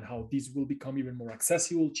well, and how these will become even more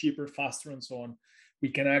accessible, cheaper, faster, and so on, we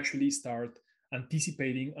can actually start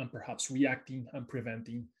anticipating and perhaps reacting and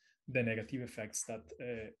preventing the negative effects that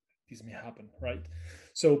this may happen, right?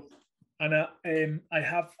 So, Anna, I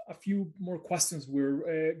have a few more questions.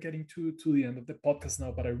 We're getting to the end of the podcast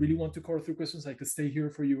now, but I really want to cover through questions. I could stay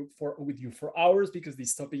here with you for hours, because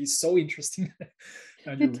this topic is so interesting,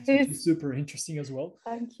 and your research is super interesting as well.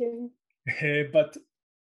 Thank you. But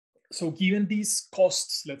So given these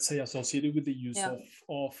costs, let's say, associated with the use Yeah.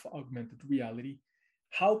 of augmented reality,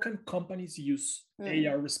 how can companies use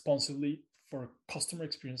AR responsibly for customer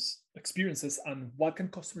experiences, and what can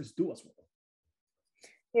customers do as well?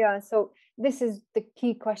 Yeah, so this is the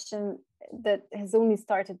key question that has only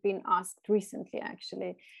started being asked recently,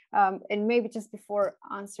 actually. And maybe just before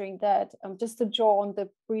answering that, just to draw on the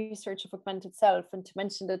research of Augmented Self and to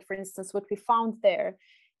mention that, for instance, what we found there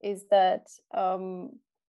is that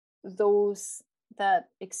those that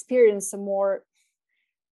experience a more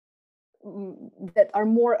that are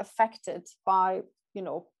more affected by,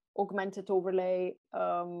 augmented overlay,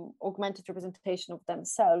 augmented representation of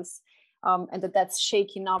themselves, and that's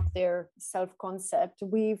shaking up their self-concept.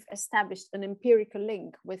 We've established an empirical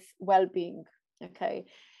link with well-being, okay?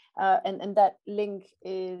 And that link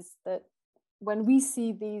is that when we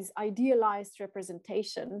see these idealized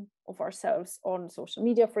representation of ourselves on social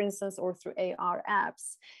media, for instance, or through AR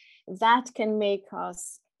apps, that can make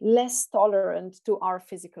us less tolerant to our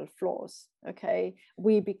physical flaws, okay?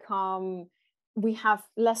 We have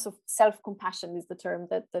less of self-compassion, is the term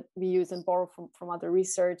that we use and borrow from other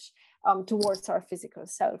research, towards our physical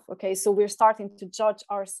self, okay? So we're starting to judge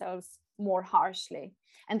ourselves more harshly.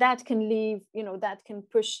 And that can that can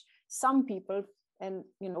push some people, and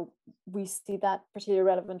we see that particularly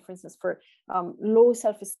relevant, for instance, for low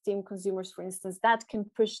self-esteem consumers, for instance, that can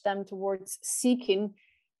push them towards seeking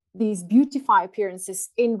these beautify appearances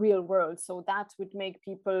in real world. So that would make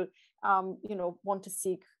people want to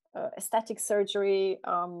seek aesthetic surgery,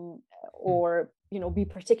 or be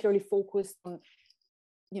particularly focused on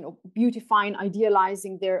beautifying,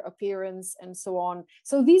 idealizing their appearance, and so on.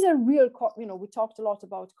 So these are real we talked a lot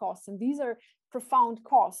about costs, and these are profound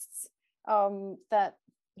costs that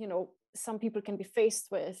some people can be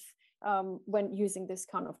faced with when using this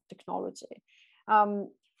kind of technology.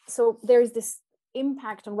 So there's this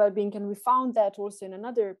impact on well-being, and we found that also in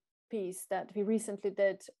another piece that we recently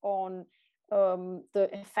did on the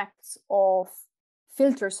effects of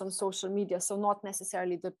filters on social media. So not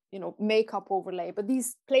necessarily the makeup overlay, but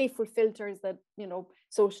these playful filters that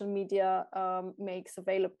social media makes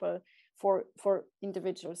available for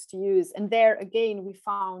individuals to use. And there again, we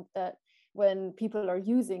found that when people are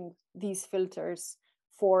using these filters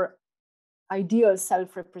for ideal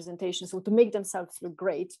self-representation, so to make themselves look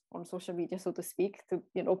great on social media, so to speak, to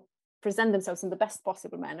present themselves in the best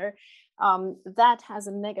possible manner, that has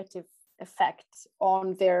a negative effect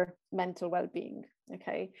on their mental well-being.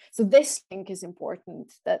 Okay, so this link is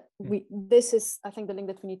important. This is, I think, the link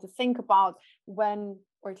that we need to think about when,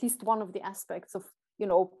 or at least one of the aspects of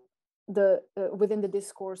within the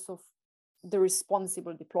discourse of the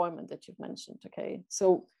responsible deployment that you've mentioned. Okay,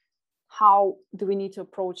 so how do we need to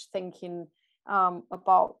approach thinking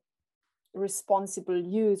about responsible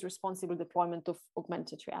use, responsible deployment of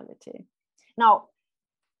augmented reality? Now,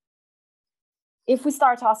 if we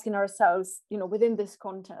start asking ourselves, within this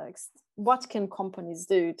context, what can companies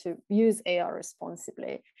do to use AR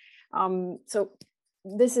responsibly? So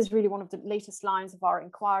this is really one of the latest lines of our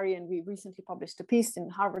inquiry, and we recently published a piece in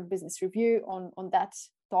Harvard Business Review on that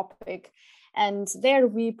topic. And there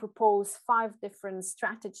we propose 5 different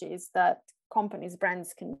strategies that companies,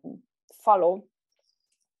 brands can follow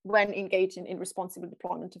when engaging in responsible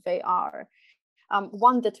deployment of AR.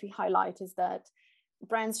 One that we highlight is that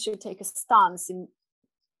brands should take a stance in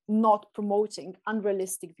not promoting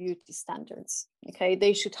unrealistic beauty standards. Okay,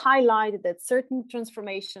 they should highlight that certain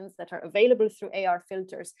transformations that are available through AR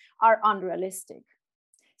filters are unrealistic.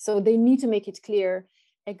 So they need to make it clear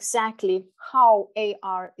exactly how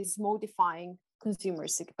AR is modifying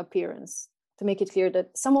consumers' appearance, to make it clear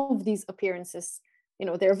that some of these appearances,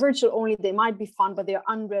 they're virtual only, they might be fun, but they're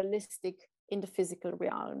unrealistic in the physical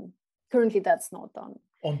realm. Currently, that's not done.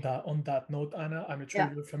 On that note, Anna, I'm not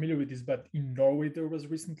sure you're familiar with this, but in Norway, there was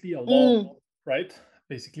recently a law, right?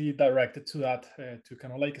 Basically directed to that, to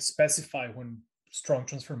kind of like specify when strong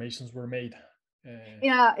transformations were made.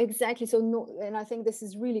 Yeah, exactly. So, and I think this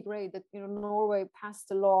is really great that, Norway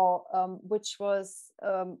passed a law which was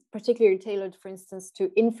particularly tailored, for instance, to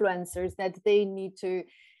influencers, that they need to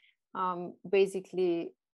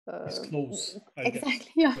basically disclose.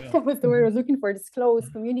 Exactly, yeah, that was the word I was looking for. Disclose,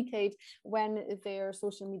 communicate when their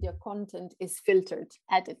social media content is filtered,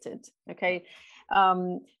 edited. Okay,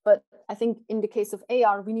 but I think in the case of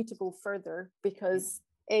AR, we need to go further, because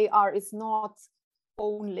AR is not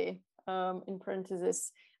only in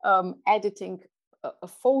parentheses editing a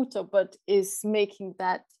photo, but is making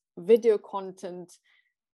that video content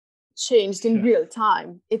changed in real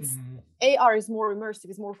time. It's AR is more immersive,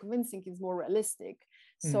 is more convincing, is more realistic.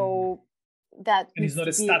 So that, and it's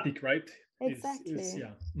not static, right? Exactly.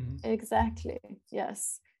 Exactly.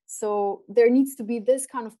 Yes. So there needs to be this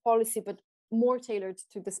kind of policy, but more tailored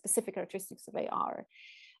to the specific characteristics of AR.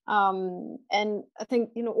 And I think,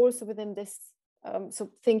 also within this, so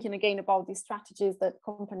thinking again about these strategies that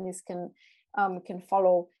companies can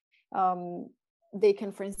follow, they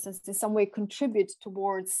can, for instance, in some way contribute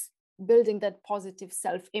towards building that positive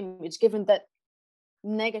self-image, given that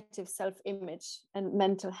negative self-image and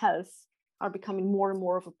mental health are becoming more and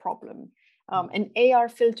more of a problem. And AR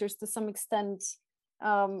filters, to some extent,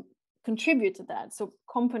 contribute to that. So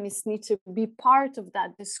companies need to be part of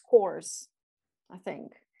that discourse, I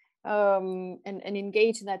think, and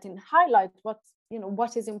engage in that and highlight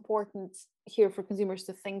what is important here for consumers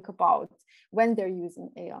to think about when they're using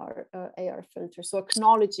AR filters. So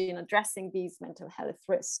acknowledging and addressing these mental health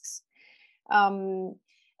risks.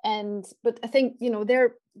 But I think,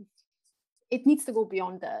 it needs to go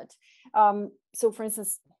beyond that. So for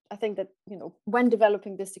instance, I think that, when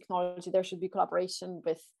developing this technology, there should be collaboration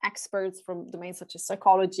with experts from domains such as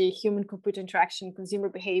psychology, human-computer interaction, consumer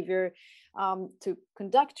behavior, to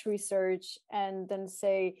conduct research and then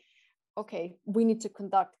say, okay, we need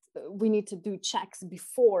to do checks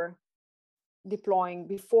before deploying,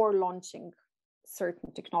 before launching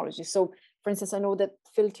certain technology. So for instance, I know that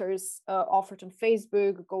filters offered on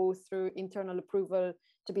Facebook go through internal approval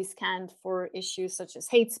to be scanned for issues such as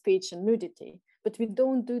hate speech and nudity. But we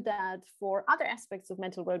don't do that for other aspects of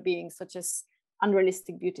mental well-being, such as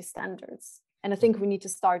unrealistic beauty standards. And I think we need to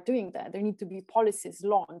start doing that. There need to be policies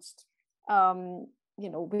launched,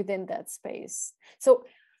 within that space. So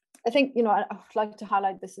I think, I would like to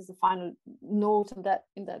highlight this as a final note in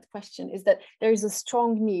that question, is that there is a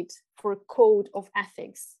strong need for a code of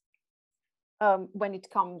ethics when it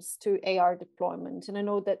comes to AR deployment. And I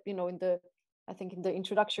know that, in the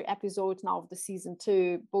introductory episode now of the season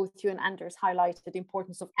 2, both you and Anders highlighted the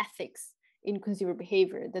importance of ethics in consumer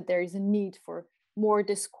behavior, that there is a need for more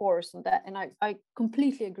discourse on that. And I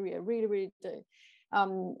completely agree. I really, really do.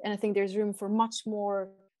 And I think there's room for much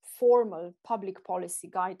more formal public policy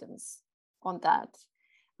guidance on that,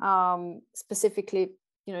 specifically,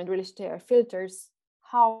 in relation to AR filters,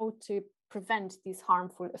 how to prevent these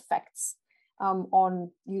harmful effects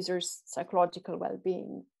on users' psychological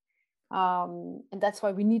well-being. And that's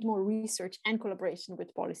why we need more research and collaboration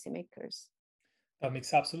with policymakers. That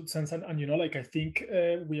makes absolute sense. And I think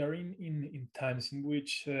we are in times in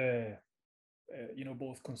which,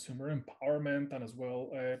 both consumer empowerment and as well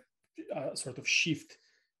a sort of shift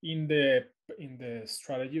in the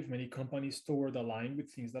strategy of many companies toward align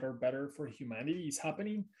with things that are better for humanity is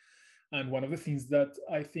happening. And one of the things that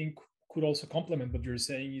I think could also complement what you're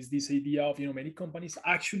saying is this idea of, many companies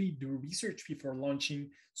actually do research before launching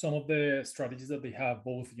some of the strategies that they have,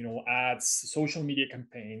 both, ads, social media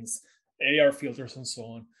campaigns, AR filters, and so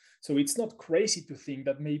on. So it's not crazy to think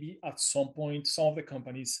that maybe at some point, some of the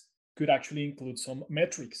companies could actually include some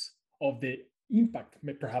metrics of the impact,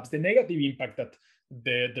 perhaps the negative impact that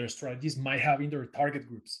their strategies might have in their target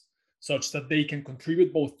groups, such that they can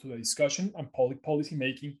contribute both to the discussion and public policy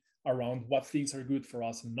making around what things are good for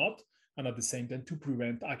us and not, and at the same time to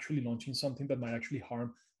prevent actually launching something that might actually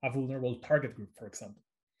harm a vulnerable target group, for example.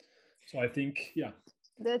 So I think, yeah.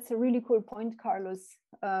 That's a really cool point, Carlos.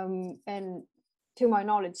 And to my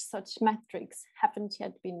knowledge, such metrics haven't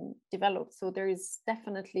yet been developed. So there is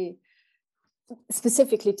definitely,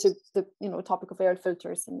 specifically to the topic of AR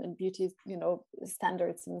filters and beauty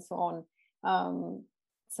standards and so on.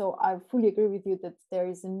 So I fully agree with you that there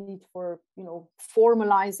is a need for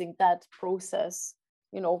formalizing that process,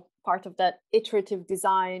 part of that iterative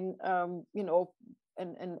design,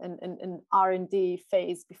 and R&D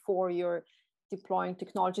phase before you're deploying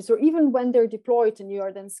technologies, or even when they're deployed and you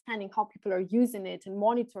are then scanning how people are using it and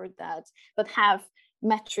monitor that, but have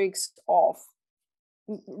metrics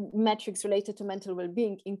related to mental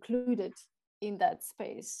well-being included in that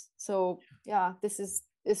space. So yeah,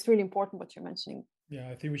 it's really important what you're mentioning. Yeah,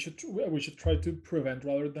 I think we should try to prevent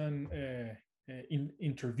rather than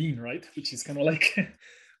intervene, right? Which is kind of like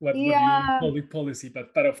what you in public policy,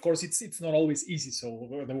 but of course it's not always easy. So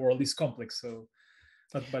the world is complex. So,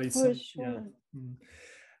 but it's sure. Yeah.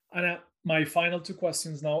 And my final 2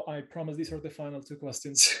 questions now. I promise these are the final 2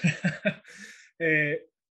 questions.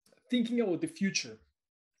 Thinking about the future.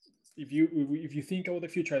 If you think about the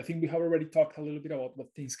future, I think we have already talked a little bit about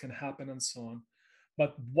what things can happen and so on.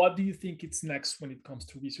 But what do you think it's next when it comes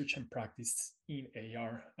to research and practice in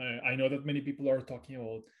AR? I know that many people are talking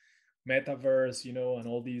about metaverse, and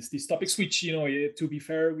all these topics, which, to be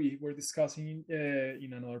fair, we were discussing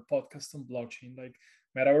in another podcast on blockchain. Like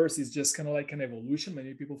metaverse is just kind of like an evolution.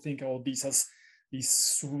 Many people think about this as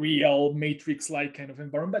this real matrix-like kind of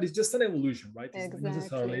environment, but it's just an evolution, right? It's not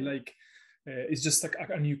necessarily like It's just like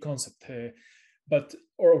a new concept, but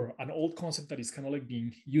or an old concept that is kind of like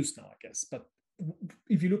being used now, I guess. But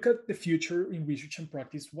if you look at the future in research and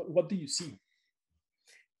practice, what do you see?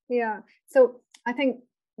 Yeah. So I think,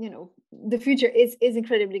 the future is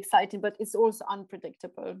incredibly exciting, but it's also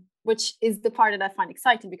unpredictable, which is the part that I find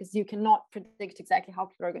exciting, because you cannot predict exactly how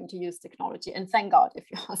people are going to use technology. And thank God, if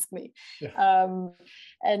you ask me. Yeah.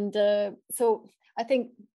 So I think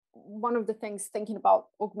one of the things thinking about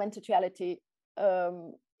augmented reality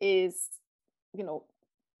is,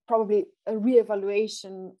 probably a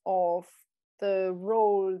reevaluation of the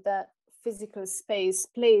role that physical space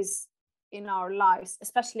plays in our lives,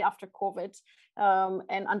 especially after COVID,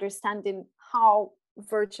 and understanding how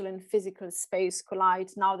virtual and physical space collide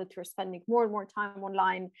now that we're spending more and more time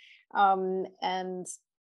online, and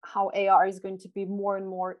how AR is going to be more and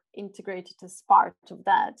more integrated as part of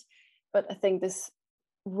that. But I think this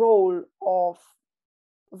role of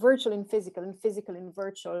virtual in physical and physical in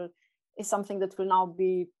virtual is something that will now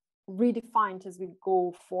be redefined as we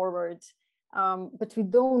go forward. But we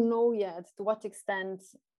don't know yet to what extent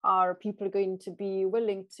are people going to be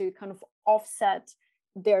willing to kind of offset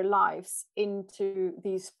their lives into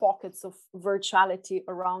these pockets of virtuality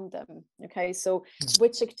around them. Okay, so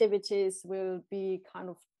which activities will be kind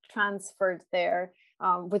of transferred there,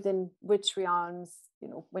 within which realms,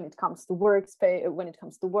 when it comes to workspace, when it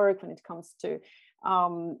comes to work, when it comes to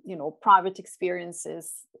private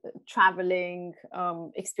experiences, traveling,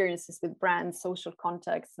 experiences with brands, social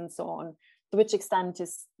contexts, and so on. To which extent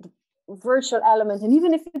is the virtual element, and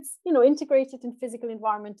even if it's integrated in physical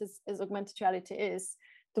environment as augmented reality is,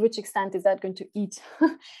 to which extent is that going to eat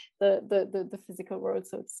the physical world,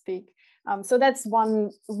 so to speak? So that's one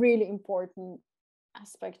really important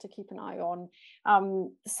aspect to keep an eye on.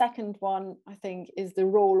 The second one, I think, is the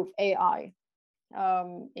role of AI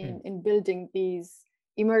in building these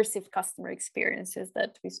immersive customer experiences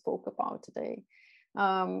that we spoke about today.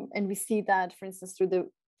 And we see that, for instance, through the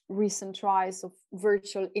recent rise of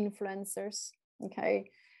virtual influencers. Okay,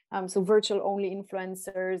 so virtual only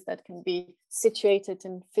influencers that can be situated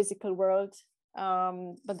in physical world,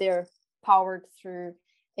 but they're powered through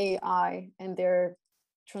AI, and they're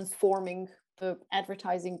transforming the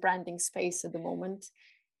advertising branding space at the moment.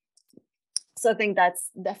 So I think that's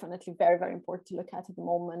definitely very, very important to look at the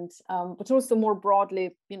moment. But also more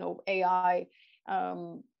broadly, AI.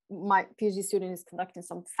 My PhD student is conducting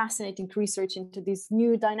some fascinating research into these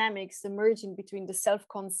new dynamics emerging between the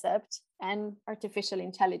self-concept and artificial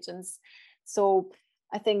intelligence. So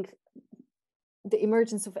I think the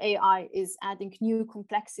emergence of AI is adding new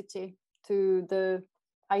complexity to the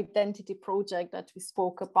identity project that we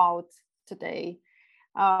spoke about today.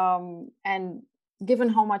 And given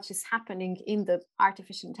how much is happening in the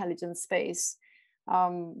artificial intelligence space,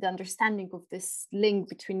 the understanding of this link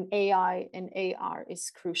between AI and AR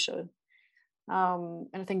is crucial. And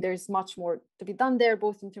I think there's much more to be done there,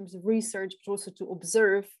 both in terms of research, but also to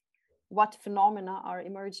observe what phenomena are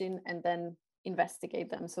emerging and then investigate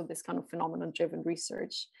them. So this kind of phenomenon-driven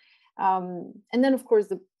research. And then, of course,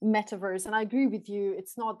 the metaverse. And I agree with you,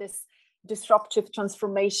 it's not this disruptive,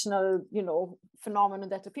 transformational, phenomenon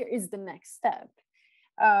that appears, is the next step.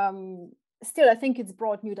 Still, I think it's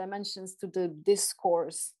brought new dimensions to the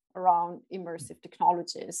discourse around immersive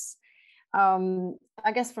technologies.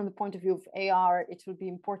 I guess from the point of view of AR, it will be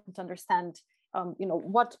important to understand,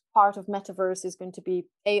 what part of metaverse is going to be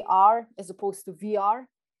AR as opposed to VR,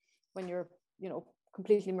 when you're,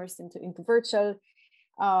 completely immersed into virtual.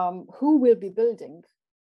 Who will be building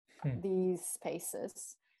these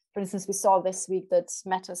spaces? For instance, we saw this week that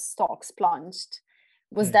Meta's stocks plunged.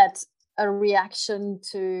 Was that a reaction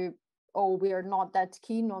to, oh, we are not that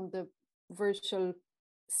keen on the virtual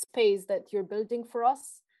space that you're building for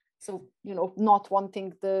us? So, not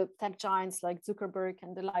wanting the tech giants like Zuckerberg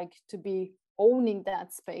and the like to be owning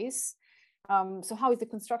that space. So how is the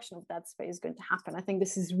construction of that space going to happen? I think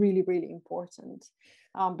this is really, really important,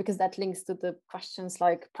 because that links to the questions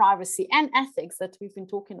like privacy and ethics that we've been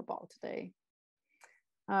talking about today.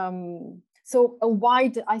 So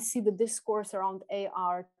I see the discourse around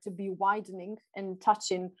AR to be widening and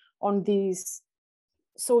touching on these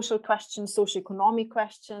social questions, socioeconomic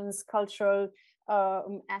questions, cultural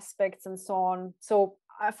aspects, and so on. So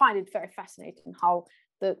I find it very fascinating how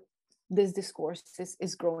this discourse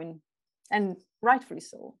is growing, and rightfully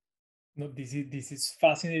so. No, this is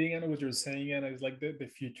fascinating, and what you're saying, and it's like the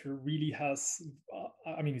future really has.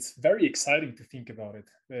 I mean, it's very exciting to think about it.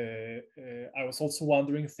 I was also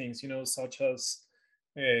wondering things, such as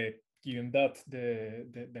given that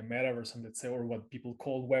the metaverse and let's say, or what people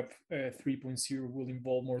call Web 3.0 will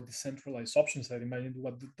involve more decentralized options, I imagine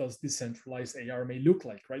what does decentralized AR may look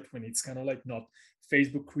like, right? When it's kind of like not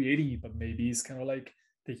Facebook creating it, but maybe it's kind of like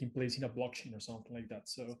taking place in a blockchain or something like that.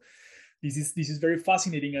 So this is very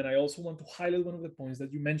fascinating. And I also want to highlight one of the points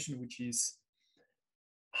that you mentioned, which is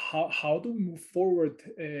how do we move forward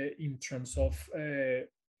in terms of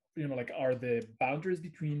like, are the boundaries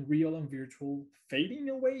between real and virtual fading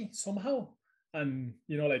away somehow? And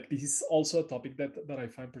like, this is also a topic that I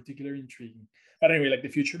find particularly intriguing. But anyway, like, the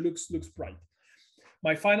future looks bright.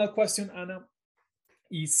 My final question, Anna,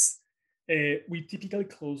 is we typically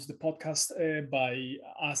close the podcast by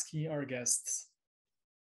asking our guests,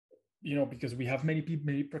 because we have many people,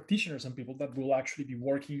 many practitioners and people that will actually be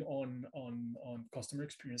working on customer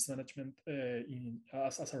experience management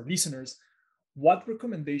as our listeners. What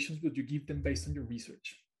recommendations would you give them based on your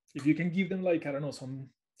research? If you can give them, like, I don't know,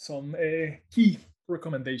 some key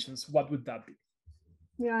recommendations, what would that be?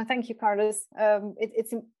 Yeah, thank you, Carlos.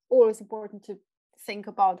 It's always important to think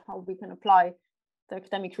about how we can apply the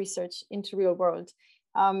academic research into real world.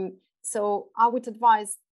 So I would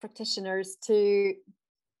advise practitioners to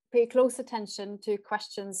pay close attention to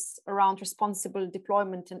questions around responsible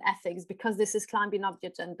deployment and ethics, because this is climbing up the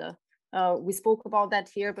agenda. We spoke about that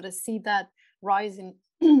here, but I see that rising,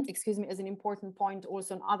 excuse me, as an important point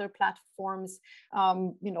also on other platforms,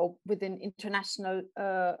 within international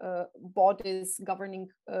bodies, governing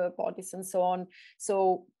bodies, and so on.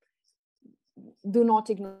 So do not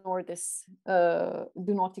ignore this. Do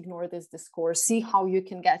not ignore this discourse. See how you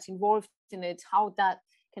can get involved in it, how that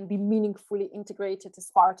can be meaningfully integrated as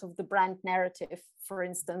part of the brand narrative, for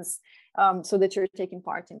instance, so that you're taking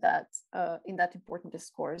part in that important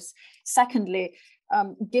discourse. Secondly,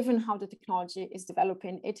 given how the technology is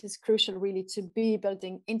developing, it is crucial really to be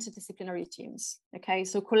building interdisciplinary teams. Okay,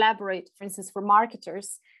 so collaborate, for instance, for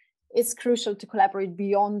marketers, it's crucial to collaborate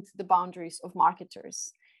beyond the boundaries of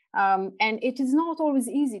marketers. And it is not always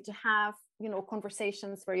easy to have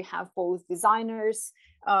conversations where you have both designers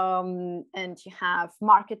and you have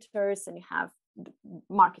marketers and you have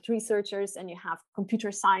market researchers and you have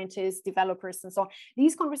computer scientists, developers, and so on.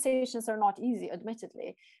 These conversations are not easy,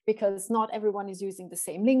 admittedly, because not everyone is using the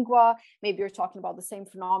same lingua. Maybe you're talking about the same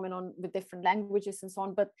phenomenon with different languages and so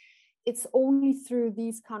on. But it's only through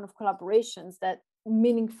these kind of collaborations that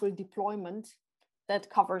meaningful deployment that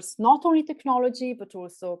covers not only technology, but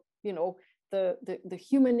also, the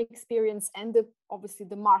human experience and obviously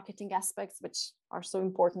the marketing aspects, which are so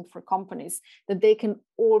important for companies, that they can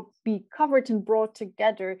all be covered and brought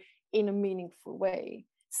together in a meaningful way.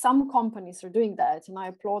 Some companies are doing that, and I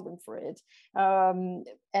applaud them for it.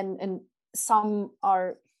 And some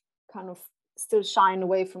are kind of still shying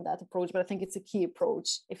away from that approach, but I think it's a key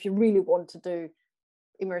approach if you really want to do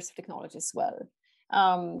immersive technology as well.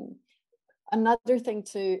 Another thing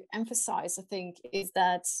to emphasize, I think, is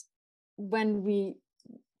that when we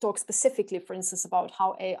talk specifically, for instance, about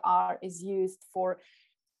how AR is used for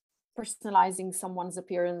personalizing someone's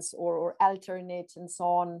appearance or alternate and so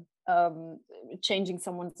on, changing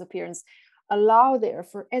someone's appearance, allow there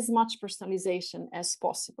for as much personalization as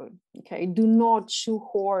possible. Okay, do not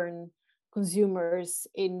shoehorn consumers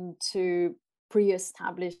into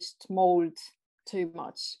pre-established mold too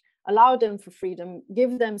much. Allow them for freedom,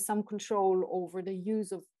 give them some control over the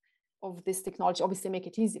use of this technology, obviously make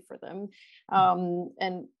it easy for them.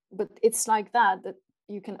 But it's like that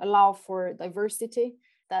you can allow for diversity,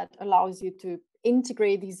 that allows you to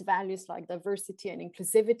integrate these values like diversity and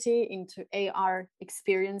inclusivity into AR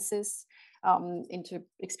experiences, into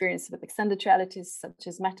experience with extended realities such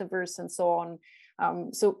as metaverse and so on.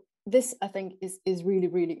 So this, I think, is really,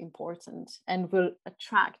 really important and will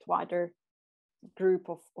attract wider group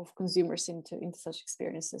of consumers into such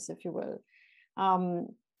experiences, if you will.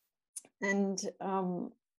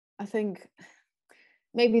 I think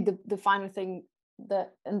maybe the final thing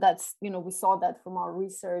that's we saw that from our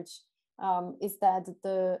research, is that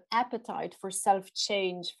the appetite for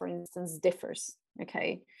self-change, for instance, differs.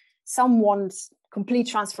 Okay, some want complete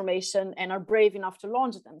transformation and are brave enough to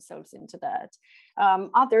launch themselves into that.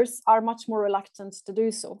 Others are much more reluctant to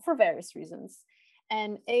do so for various reasons.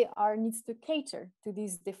 And AR needs to cater to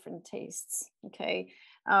these different tastes. Okay,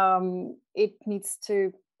 it needs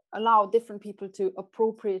to allow different people to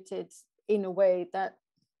appropriate it in a way that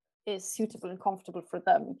is suitable and comfortable for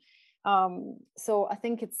them. So I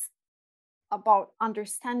think it's about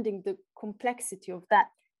understanding the complexity of that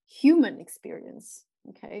human experience,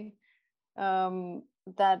 okay,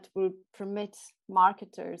 that will permit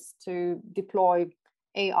marketers to deploy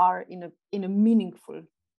AR in a meaningful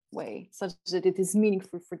way, such that it is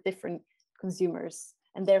meaningful for different consumers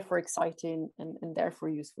and therefore exciting and therefore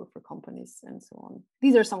useful for companies and so on.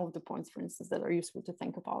 These are some of the points, for instance, that are useful to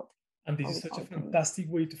think about. And this is such a fantastic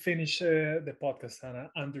way to finish the podcast, Anna.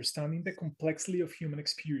 Understanding the complexity of human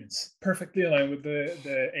experience. Perfectly aligned with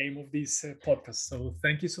the aim of this podcast. So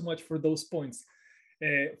thank you so much for those points.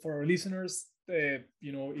 For our listeners,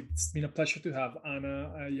 it's been a pleasure to have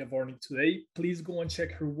Anna Jawornik today. Please go and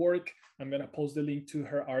check her work. I'm going to post the link to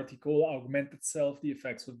her article, Augmented Self, the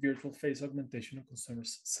Effects of Virtual Face Augmentation on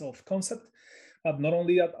Consumers' Self-Concept. But not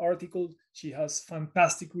only that article, she has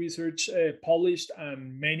fantastic research published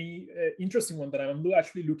and many interesting ones that I'm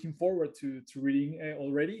actually looking forward to reading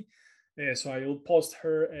already. So I will post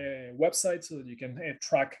her website so that you can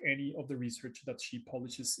track any of the research that she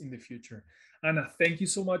publishes in the future. Anna, thank you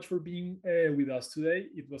so much for being with us today.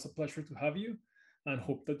 It was a pleasure to have you, and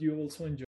hope that you also enjoy